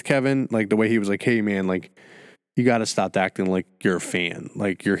with Kevin. Like, the way he was like, hey, man, like, you got to stop acting like you're a fan.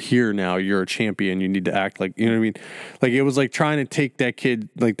 Like, you're here now. You're a champion. You need to act like, you know what I mean? Like, it was like trying to take that kid,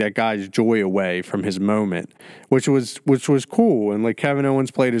 like that guy's joy away from his moment, which was cool. And like Kevin Owens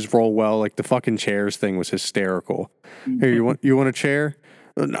played his role well. Like the fucking chairs thing was hysterical. Hey, you want a chair?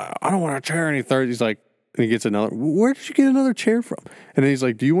 No, I don't want a chair. And he's like, and he gets another. Where did you get another chair from? And then he's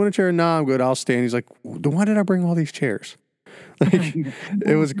like, do you want a chair? Nah, I'm good. I'll stand. He's like, then why did I bring all these chairs? Like,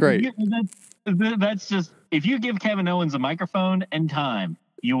 it was great. That's just, if you give Kevin Owens a microphone and time,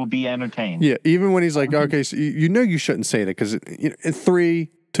 you will be entertained. Yeah, even when he's like, okay, so you shouldn't say that because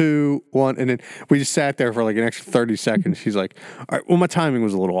 3, 2, 1, and then we just sat there for like an extra 30 seconds. She's like, "All right, well, my timing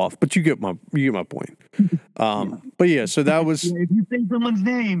was a little off, but you get my point." But yeah, so that was. If you say someone's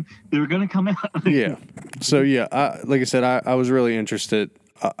name, they're gonna come out. Yeah. So yeah, like I said, I was really interested.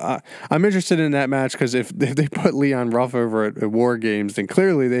 I'm interested in that match because if they put Leon Ruff over at War Games, then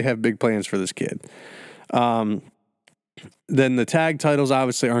clearly they have big plans for this kid. Then the tag titles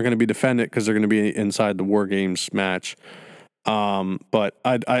obviously aren't going to be defended because they're going to be inside the War Games match. But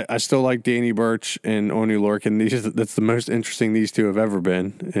I still like Danny Burch and Oni Lorcan. That's the most interesting these two have ever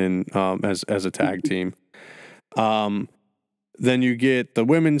been in as a tag team. Then you get the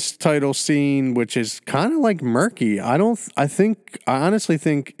women's title scene, which is kind of like murky. I honestly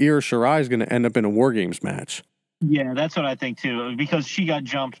think Io Shirai is going to end up in a War Games match. Yeah, that's what I think too. Because she got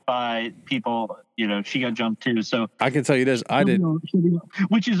jumped by people, she got jumped too. So I can tell you this, I did,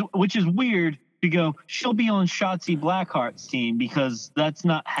 which is weird to go. She'll be on Shotzi Blackheart's team because that's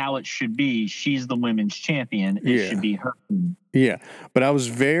not how it should be. She's the women's champion. It should be her team. Yeah, but I was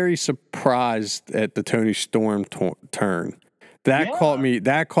very surprised at the Toni Storm turn. That caught me.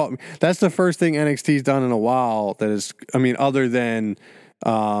 That's the first thing NXT's done in a while. That is, I mean, other than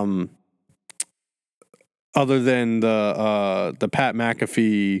the Pat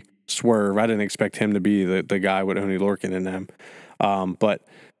McAfee swerve. I didn't expect him to be the guy with Oni Lorcan in them. But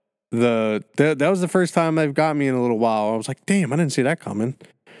that was the first time they've got me in a little while. I was like, damn, I didn't see that coming.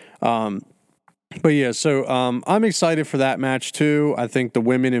 But yeah, so I'm excited for that match too. I think the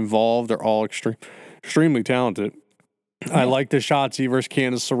women involved are all extremely talented. I like the Shotzi versus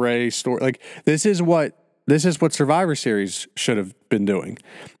Candice LeRae story. Like this is what Survivor Series should have been doing.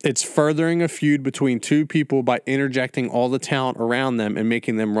 It's furthering a feud between two people by interjecting all the talent around them and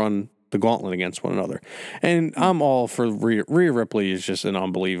making them run the gauntlet against one another. And I'm all for Rhea Ripley is just an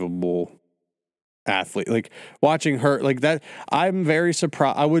unbelievable athlete. Like watching her like that, I'm very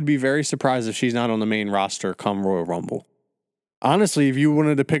surprised. I would be very surprised if she's not on the main roster come Royal Rumble. Honestly, if you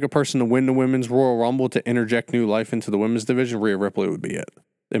wanted to pick a person to win the Women's Royal Rumble to interject new life into the women's division, Rhea Ripley would be it,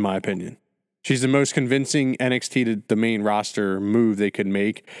 in my opinion. She's the most convincing NXT to the main roster move they could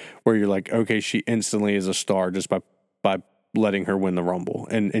make, where you're like, okay, she instantly is a star just by letting her win the Rumble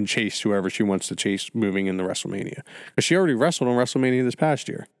and chase whoever she wants to chase moving into WrestleMania. Because she already wrestled on WrestleMania this past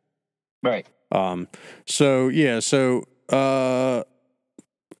year. Right.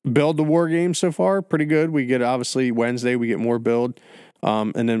 Build the War Games so far, pretty good. We get, obviously, Wednesday, we get more build.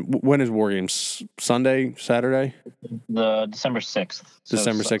 And then when is War Games? Sunday, Saturday? The December 6th.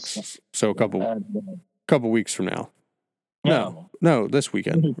 December 6th. So a couple weeks from now. No, this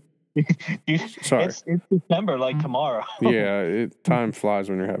weekend. Sorry. It's December, like tomorrow. Yeah, time flies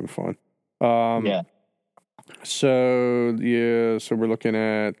when you're having fun. Yeah. So we're looking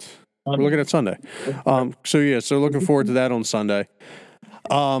at Sunday. So looking forward to that on Sunday.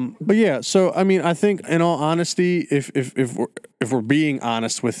 But yeah, so I mean, I think in all honesty, if we're being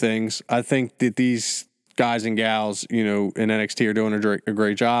honest with things, I think that these guys and gals, in NXT are doing a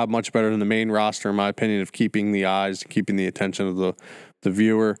great job, much better than the main roster, in my opinion, of keeping the eyes, keeping the attention of the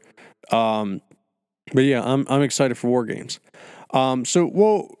viewer. But yeah, I'm excited for War Games. Little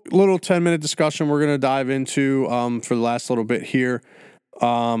 10-minute discussion we're gonna dive into for the last little bit here.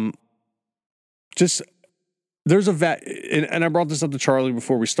 There's and I brought this up to Charlie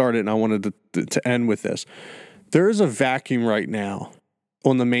before we started, and I wanted to end with this. There is a vacuum right now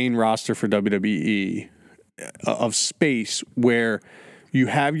on the main roster for WWE of space where you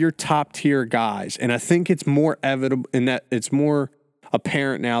have your top tier guys, and I think it's more evident in that it's more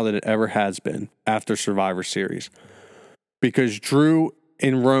apparent now than it ever has been after Survivor Series, because Drew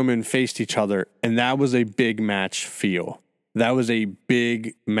and Roman faced each other, and that was a big match feel. That was a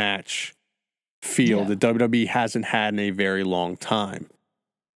big match feel that WWE hasn't had in a very long time.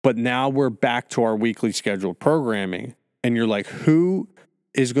 But now we're back to our weekly scheduled programming, and you're like, who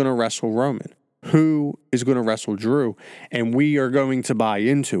is going to wrestle Roman? Who is going to wrestle Drew? And we are going to buy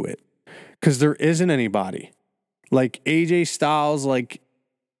into it because there isn't anybody. Like AJ Styles, like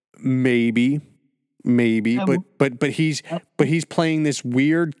maybe, but he's playing this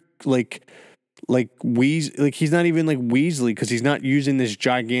weird he's not even like Weasley because he's not using this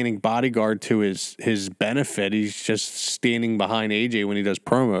gigantic bodyguard to his benefit. He's just standing behind AJ when he does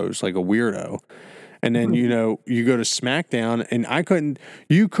promos like a weirdo. And then you go to SmackDown, and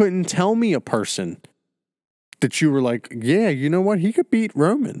you couldn't tell me a person that you were like, yeah, you know what, he could beat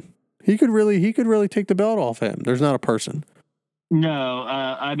Roman. He could really take the belt off him. There's not a person. No,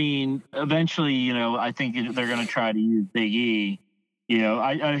 I mean, eventually, I think they're going to try to use Big E. He's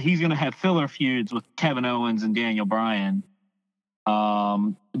going to have filler feuds with Kevin Owens and Daniel Bryan.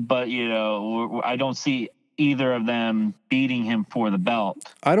 But, I don't see either of them beating him for the belt.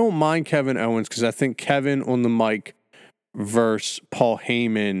 I don't mind Kevin Owens because I think Kevin on the mic versus Paul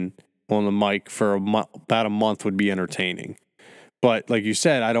Heyman on the mic for about a month would be entertaining. But like you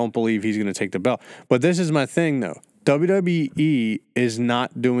said, I don't believe he's going to take the belt. But this is my thing, though. WWE is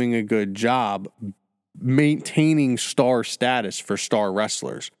not doing a good job maintaining star status for star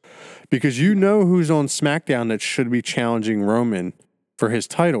wrestlers. Because you know who's on SmackDown that should be challenging Roman for his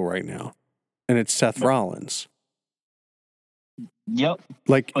title right now. And it's Seth Rollins. Yep.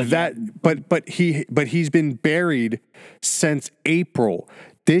 Like that, but he's been buried since April.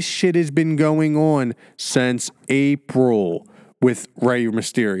 This shit has been going on since April with Rey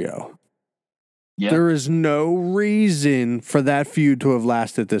Mysterio. Yep. There is no reason for that feud to have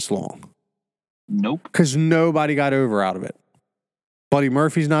lasted this long. Nope. Because nobody got over out of it. Buddy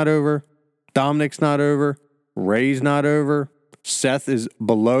Murphy's not over. Dominic's not over. Ray's not over. Seth is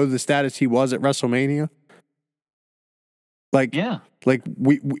below the status he was at WrestleMania. Like, yeah. Like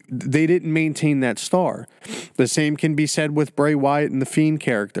they didn't maintain that star. The same can be said with Bray Wyatt and the Fiend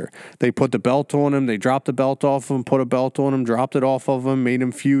character. They put the belt on him, they dropped the belt off him, put a belt on him, dropped it off of him, made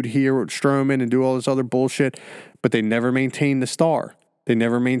him feud here with Strowman and do all this other bullshit, but they never maintained the star. They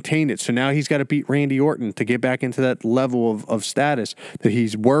never maintained it. So now he's got to beat Randy Orton to get back into that level of status that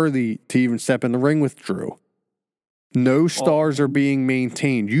he's worthy to even step in the ring with Drew. No stars are being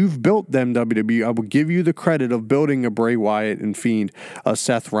maintained. You've built them, WWE. I will give you the credit of building a Bray Wyatt and Fiend, a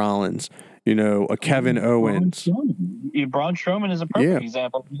Seth Rollins, a Kevin Owens. Braun Strowman is a perfect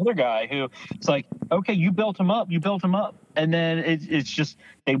example. Another guy who it's like, okay, you built him up, and then it's just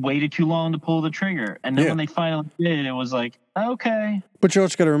they waited too long to pull the trigger, and then when they finally did, it was like, okay. But you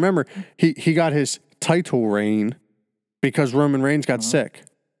also got to remember, he got his title reign because Roman Reigns got sick.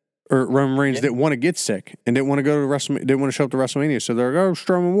 Or Roman Reigns didn't want to get sick and didn't want to go to WrestleMania, didn't want to show up to WrestleMania. So they're like, "Oh,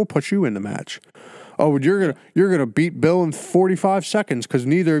 Strowman, we'll put you in the match. Oh, but you're gonna beat Bill in 45 seconds because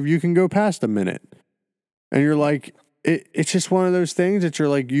neither of you can go past a minute." And you're like, it's just one of those things that you're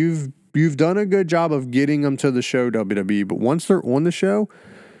like, you've done a good job of getting them to the show, WWE. But once they're on the show,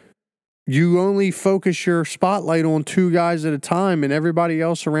 you only focus your spotlight on two guys at a time, and everybody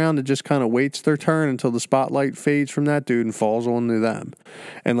else around it just kind of waits their turn until the spotlight fades from that dude and falls onto them.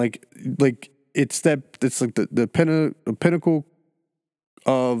 And like it's like the pinnacle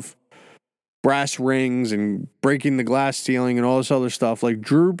of brass rings and breaking the glass ceiling and all this other stuff. Like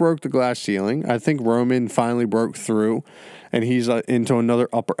Drew broke the glass ceiling. I think Roman finally broke through, and he's into another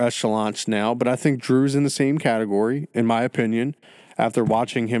upper echelon now. But I think Drew's in the same category, in my opinion. After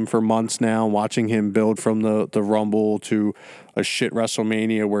watching him for months now, watching him build from the Rumble to a shit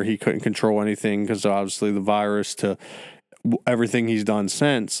WrestleMania where he couldn't control anything because obviously the virus to everything he's done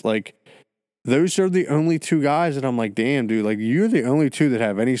since, like those are the only two guys that I'm like, damn, dude, like you're the only two that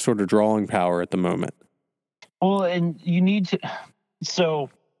have any sort of drawing power at the moment. Well, and you need to, so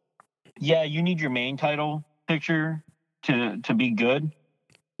yeah, you need your main title picture to be good.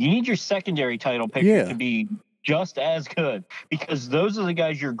 You need your secondary title picture to be just as good, because those are the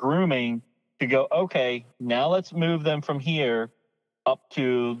guys you're grooming to go, okay, now let's move them from here up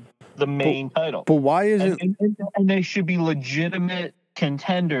to the main title. But why isn't... And they should be legitimate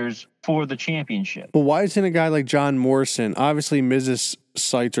contenders for the championship. But why isn't a guy like John Morrison, obviously Miz's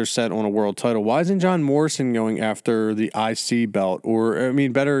sights are set on a world title, why isn't John Morrison going after the IC belt? Or, I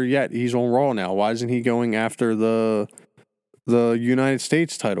mean, better yet, he's on Raw now. Why isn't he going after the United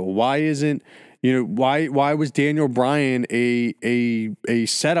States title? Why isn't... why was Daniel Bryan a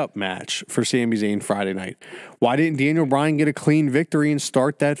setup match for Sami Zayn Friday night? Why didn't Daniel Bryan get a clean victory and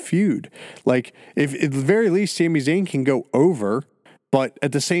start that feud? Like, if at the very least Sami Zayn can go over, but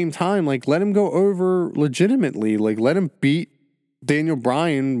at the same time, like, let him go over legitimately. Like, let him beat Daniel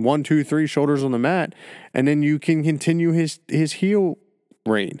Bryan 1, 2, 3 shoulders on the mat, and then you can continue his heel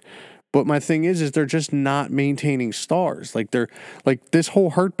reign. But my thing is they're just not maintaining stars. Like they're like this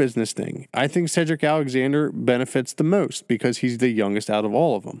whole Hurt Business thing. I think Cedric Alexander benefits the most because he's the youngest out of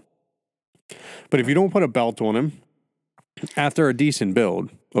all of them. But if you don't put a belt on him after a decent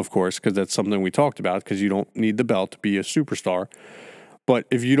build, of course, because that's something we talked about, because you don't need the belt to be a superstar. But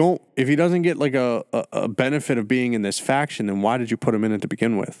if he doesn't get like a benefit of being in this faction, then why did you put him in it to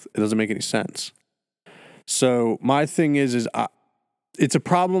begin with? It doesn't make any sense. So my thing is it's a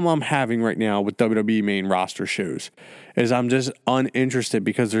problem I'm having right now with WWE main roster shows, is I'm just uninterested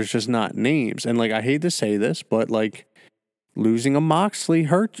because there's just not names. And like, I hate to say this, but like losing a Moxley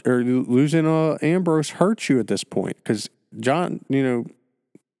hurt, or losing a Ambrose hurts you at this point. Because John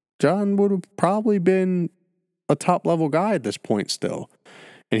would have probably been a top level guy at this point still.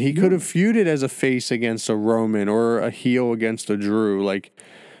 And he could have feuded as a face against a Roman or a heel against a Drew. Like,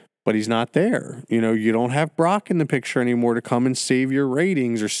 but he's not there. You know, you don't have Brock in the picture anymore to come and save your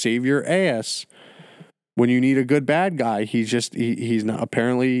ratings or save your ass when you need a good bad guy. He's not,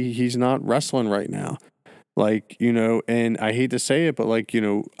 apparently he's not wrestling right now. Like, you know, and I hate to say it, but like, you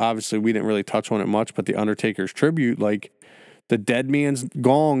know, obviously we didn't really touch on it much, but the Undertaker's tribute, like, the dead man's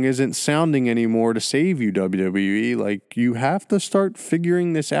gong isn't sounding anymore to save you, WWE. Like, you have to start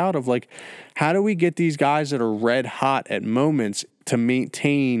figuring this out of, like, how do we get these guys that are red hot at moments to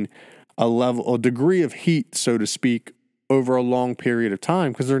maintain a degree of heat, so to speak, over a long period of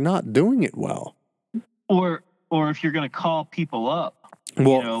time, because they're not doing it well. Or if you're going to call people up.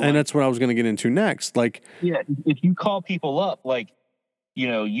 Well, you know, and like, that's what I was going to get into next. Like, yeah, if you call people up, like, you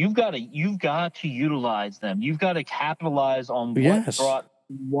know, you've got to utilize them. You've got to capitalize on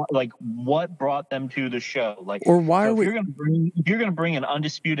what brought them to the show. Like, or why are we? If you're gonna bring an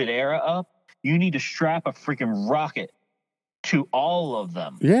Undisputed Era up, you need to strap a freaking rocket to all of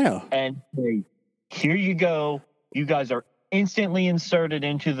them. Yeah, and say, here you go. You guys are instantly inserted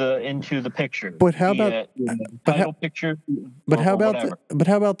into the picture. But how about title picture? But how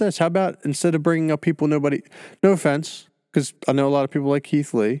about this? How about instead of bringing up people nobody? No offense. Because I know a lot of people like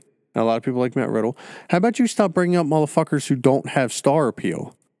Keith Lee, and a lot of people like Matt Riddle. How about you stop bringing up motherfuckers who don't have star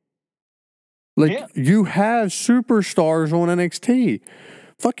appeal? Like, you have superstars on NXT.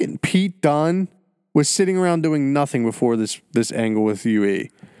 Fucking Pete Dunne was sitting around doing nothing before this angle with UE.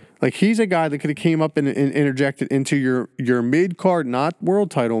 Like, he's a guy that could have came up and interjected into your mid-card, not world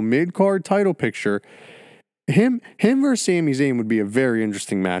title, mid-card title picture. Him versus Sami Zayn would be a very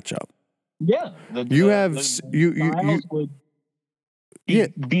interesting matchup. Yeah, they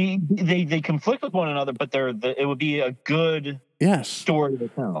conflict with one another, but it would be a good story to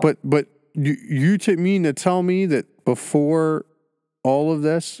tell. But you mean to tell me that before all of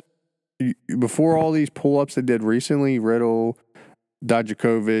this, before all these pull-ups they did recently, Riddle,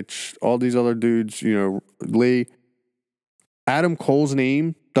 Dijakovic, all these other dudes, you know, Lee, Adam Cole's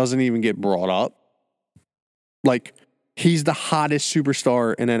name doesn't even get brought up. Like, he's the hottest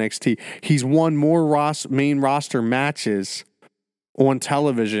superstar in NXT. He's won more main roster matches on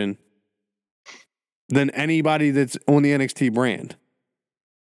television than anybody that's on the NXT brand.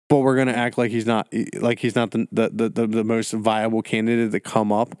 But we're gonna act like he's not the most viable candidate to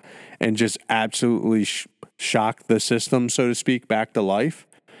come up and just absolutely shock the system, so to speak, back to life.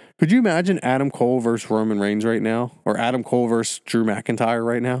 Could you imagine Adam Cole versus Roman Reigns right now, or Adam Cole versus Drew McIntyre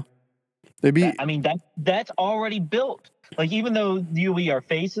right now? That's already built. Like, even though we are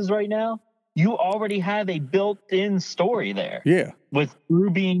faces right now, you already have a built-in story there. Yeah. With Drew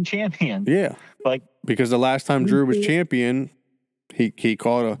being champion. Yeah. Like, because the last time Drew was champion, he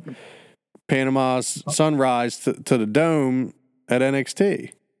caught a Panama Sunrise to the Dome at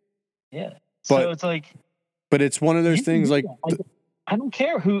NXT. Yeah. So it's like, but it's one of those things like, I don't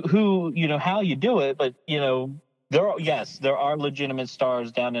care who you know, how you do it, but you know, there are legitimate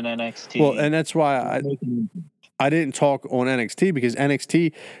stars down in NXT. Well, and that's why I didn't talk on NXT, because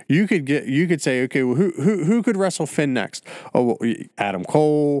NXT you could say, okay, well, who could wrestle Finn next? Oh, well, Adam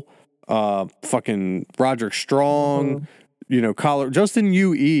Cole, fucking Roderick Strong, you know, Justin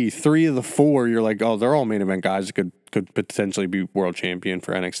UE, 3 of the 4. You're like, oh, they're all main event guys that could potentially be world champion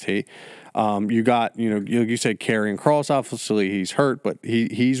for NXT. You got, you know, you said Karrion Kross, obviously he's hurt, but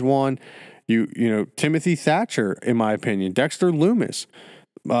he's one. You know, Timothy Thatcher, in my opinion, Dexter Lumis,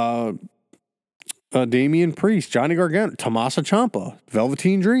 Damian Priest, Johnny Gargano, Tommaso Ciampa,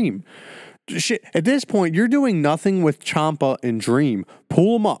 Velveteen Dream. Shit, at this point, you're doing nothing with Ciampa and Dream.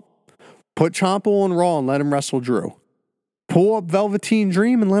 Pull them up. Put Ciampa on Raw and let him wrestle Drew. Pull up Velveteen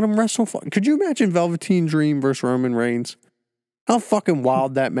Dream and let him wrestle. Could you imagine Velveteen Dream versus Roman Reigns? How fucking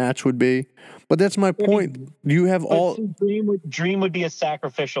wild that match would be. But that's my point. You have all... Dream would be a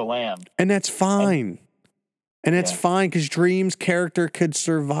sacrificial lamb. And that's fine. And that's fine, because Dream's character could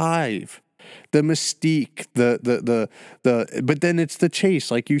survive. The mystique, but then it's the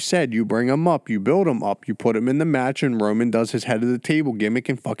chase. Like you said, you bring him up, you build him up, you put him in the match, and Roman does his head of the table gimmick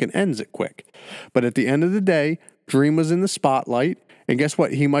and fucking ends it quick. But at the end of the day, Dream was in the spotlight, and guess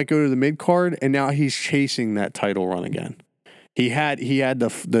what? He might go to the mid card, and now he's chasing that title run again. He had he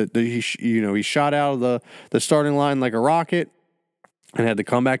shot out of the starting line like a rocket, and had to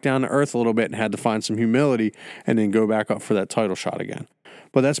come back down to earth a little bit, and had to find some humility, and then go back up for that title shot again.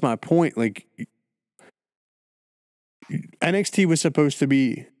 But that's my point. Like, NXT was supposed to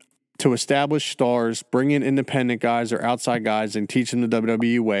be to establish stars, bring in independent guys or outside guys, and teach them the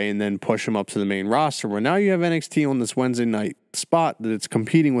WWE way, and then push them up to the main roster. Where now you have NXT on this Wednesday night spot that it's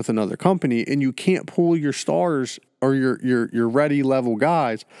competing with another company, and you can't pull your stars or your ready level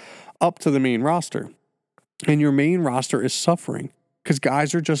guys up to the main roster, and your main roster is suffering. because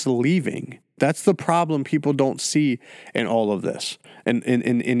guys are just leaving. That's the problem people don't see in all of this. And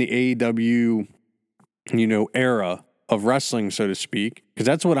in the AEW, era of wrestling, so to speak, because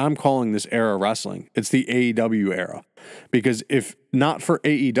that's what I'm calling this era of wrestling. It's the AEW era. Because if not for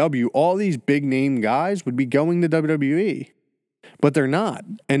AEW, all these big name guys would be going to WWE. But they're not.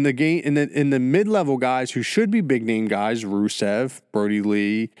 And the game in the mid-level guys who should be big name guys, Rusev, Brody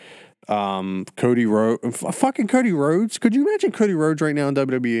Lee, Cody Rhodes, fucking Cody Rhodes. Could you imagine Cody Rhodes right now in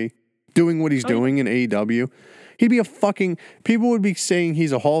WWE doing what he's doing in AEW? He'd be people would be saying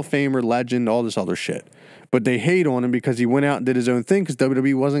he's a Hall of Famer, legend, all this other shit. But they hate on him because he went out and did his own thing because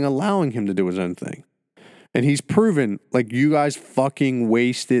WWE wasn't allowing him to do his own thing. And he's proven, like, you guys fucking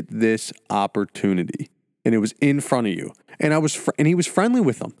wasted this opportunity. And it was in front of you. And he was friendly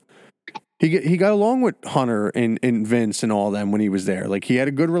with them. He got along with Hunter and Vince and all them when he was there. Like, he had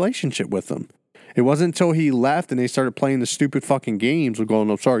a good relationship with them. It wasn't until he left and they started playing the stupid fucking games with going,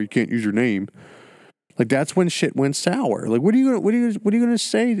 "I'm sorry, you can't use your name." Like, that's when shit went sour. Like, what are you gonna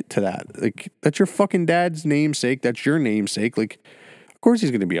say to that? Like, that's your fucking dad's namesake. That's your namesake. Like, of course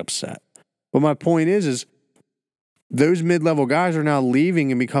he's gonna be upset. But my point is those mid-level guys are now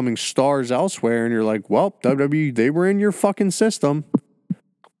leaving and becoming stars elsewhere, and you're like, well, WWE, they were in your fucking system.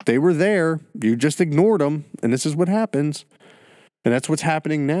 They were there. You just ignored them, and this is what happens. And that's what's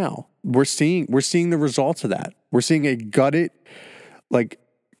happening now. We're seeing the results of that. We're seeing a gutted, like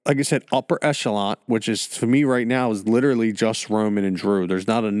I said, upper echelon, which is, to me right now, is literally just Roman and Drew. There's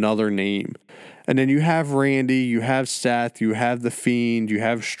not another name. And then you have Randy, you have Seth, you have The Fiend, you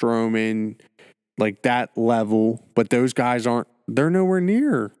have Strowman, like that level. But those guys they're nowhere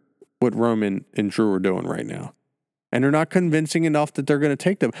near what Roman and Drew are doing right now. And they're not convincing enough that they're going to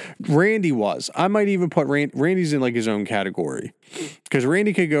take them. Randy was. I might even put Randy's in like his own category. Because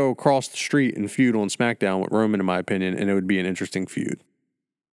Randy could go across the street and feud on SmackDown with Roman, in my opinion, and it would be an interesting feud.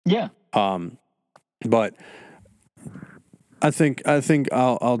 Yeah. But I think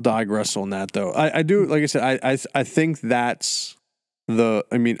I'll digress on that though. I do, like I said, I think that's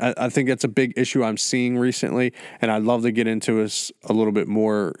I think that's a big issue I'm seeing recently, and I'd love to get into this a little bit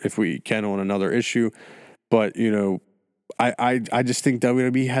more if we can on another issue. But I just think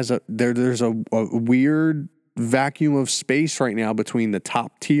WWE has there's a weird vacuum of space right now between the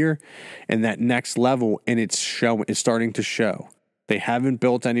top tier and that next level, and it's starting to show. They haven't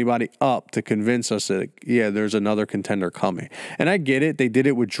built anybody up to convince us that, yeah, there's another contender coming. And I get it. They did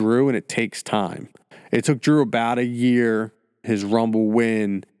it with Drew, and it takes time. It took Drew about a year, his Rumble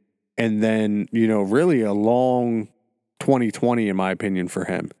win, and then, really a long 2020, in my opinion, for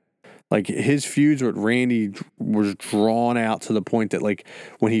him. Like, his feuds with Randy was drawn out to the point that, like,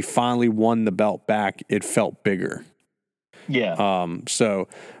 when he finally won the belt back, it felt bigger. Yeah.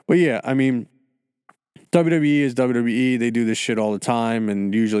 But yeah, I mean, WWE is WWE. They do this shit all the time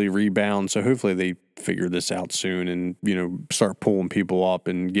and usually rebound. So hopefully they figure this out soon and, start pulling people up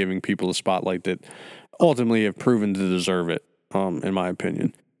and giving people a spotlight that ultimately have proven to deserve it, in my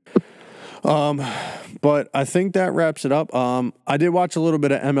opinion. But I think that wraps it up. I did watch a little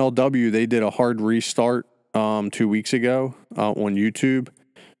bit of MLW. They did a hard restart 2 weeks ago on YouTube.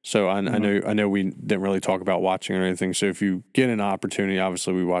 So I know we didn't really talk about watching or anything. So if you get an opportunity,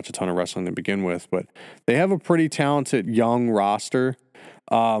 obviously we watch a ton of wrestling to begin with, but they have a pretty talented young roster.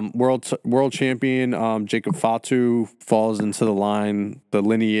 World champion Jacob Fatu falls into the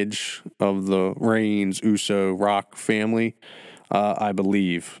lineage of the Reigns, Uso, Rock family. I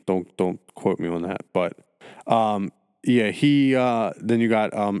believe. Don't quote me on that, but he. Then you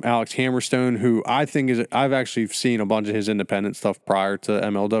got Alex Hammerstone, who I think I've actually seen a bunch of his independent stuff prior to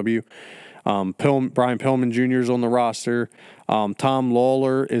MLW. Brian Pillman Jr. is on the roster. Tom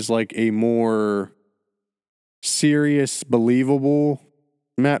Lawler is like a more serious, believable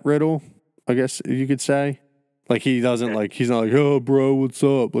Matt Riddle, I guess you could say. Like, he doesn't he's not like, "Oh, bro, what's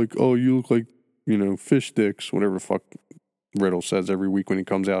up?" Like, "Oh, you look like fish sticks," whatever the fuck Riddle says every week when he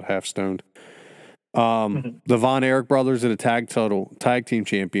comes out half stoned. The Von Erich brothers are the tag team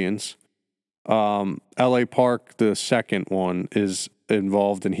champions. LA Park, the second one, is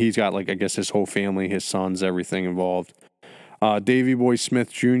involved, and he's got, like, I guess his whole family, his sons, everything involved. Davey Boy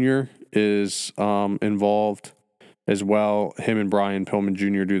Smith Jr. is involved as well. Him and Brian Pillman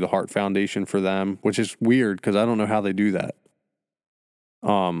Jr. do the Hart Foundation for them, which is weird because I don't know how they do that.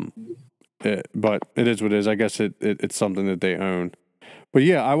 But it is what it is. I guess it's something that they own. But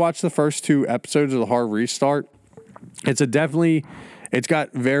yeah, I watched the first 2 episodes of the Hard Restart. It's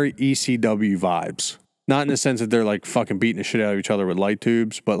got very ECW vibes. Not in the sense that they're like fucking beating the shit out of each other with light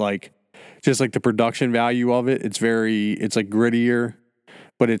tubes, but like just like the production value of it. It's like grittier,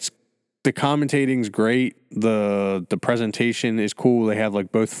 but it's the commentating's great. The presentation is cool. They have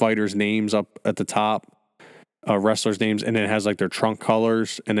like both fighters' names up at the top, wrestlers' names, and then it has like their trunk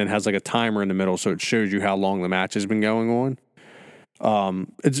colors, and then has like a timer in the middle, so it shows you how long the match has been going on.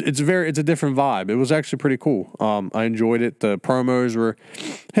 It's a different vibe. It was actually pretty cool. I enjoyed it. The promos were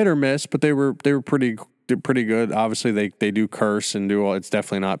hit or miss, but they were pretty good. Obviously, they do curse and do all. It's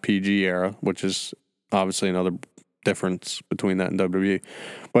definitely not PG era, which is obviously another difference between that and WWE.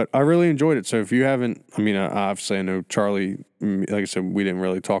 But I really enjoyed it. So if you haven't, I mean, obviously I know Charlie, like I said, we didn't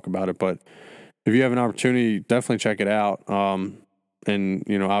really talk about it, but if you have an opportunity, definitely check it out. And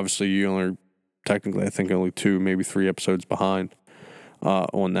obviously you only technically, I think only 2, maybe 3 episodes behind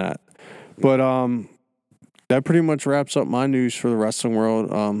on that. But that pretty much wraps up my news for the wrestling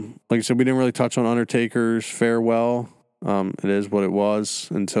world. Like I said, we didn't really touch on Undertaker's farewell. It is what it was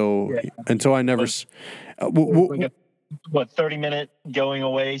until I never. What 30-minute going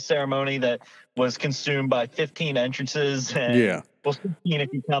away ceremony that was consumed by 15 entrances, and 15 if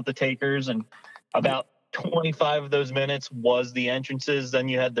you count the takers, and about 25 of those minutes was the entrances. Then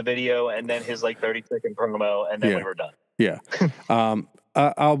you had the video, and then his like 30-second promo, and then we were done. Yeah.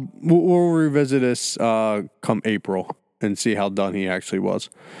 We'll revisit this come April and see how done he actually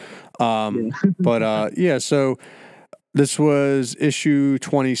was. But so this was issue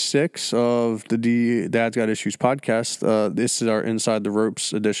 26 of the Dad's Got Issues podcast. This is our Inside the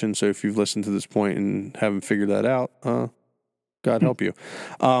Ropes edition. So if you've listened to this point and haven't figured that out, God help you.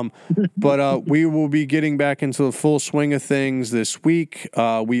 But we will be getting back into the full swing of things this week.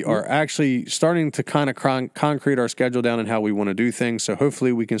 We are actually starting to kind of concrete our schedule down and how we want to do things. So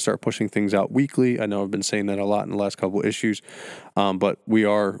hopefully we can start pushing things out weekly. I know I've been saying that a lot in the last couple of issues, but we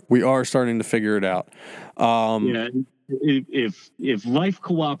are starting to figure it out. If life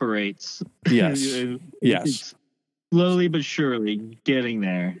cooperates, yes, it's slowly but surely getting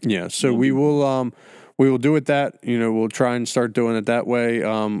there. Yeah. So we will do it that, we'll try and start doing it that way.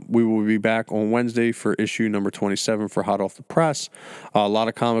 We will be back on Wednesday for issue number 27 for Hot Off the Press. A lot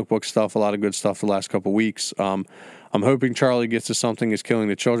of comic book stuff, a lot of good stuff the last couple weeks. I'm hoping Charlie gets to Something Is Killing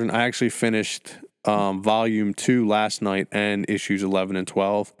the Children. I actually finished volume 2 last night and issues 11 and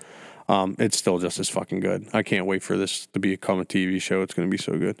 12. It's still just as fucking good. I can't wait for this to become a TV show. It's going to be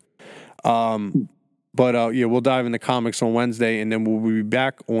so good. But we'll dive into comics on Wednesday, and then we'll be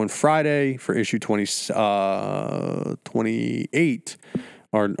back on Friday for issue 28.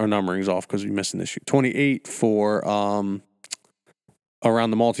 Our numbering's off because we missed an issue. 28 for Around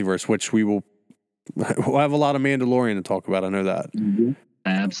the Multiverse, which we'll have a lot of Mandalorian to talk about. I know that. Mm-hmm.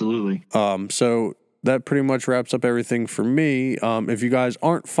 Absolutely. So that pretty much wraps up everything for me. If you guys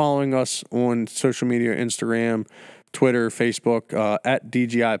aren't following us on social media, Instagram, Twitter, Facebook, at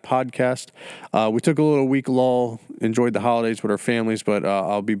DGI Podcast. We took a little week lull, enjoyed the holidays with our families, but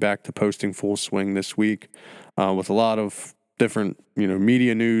I'll be back to posting full swing this week with a lot of different,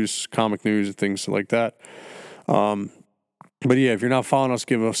 media news, comic news, and things like that. But yeah, if you're not following us,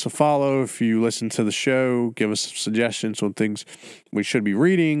 give us a follow. If you listen to the show, give us suggestions on things we should be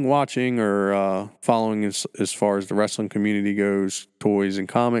reading, watching, or following as far as the wrestling community goes, toys and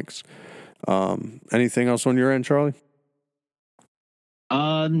comics. Anything else on your end, Charlie?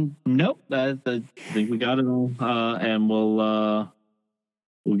 Nope. I think we got it all. And we'll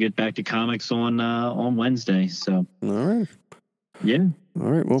get back to comics on Wednesday. So. All right. Yeah. All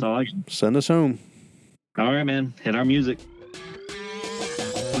right. Well, send us home. All right, man. Hit our music.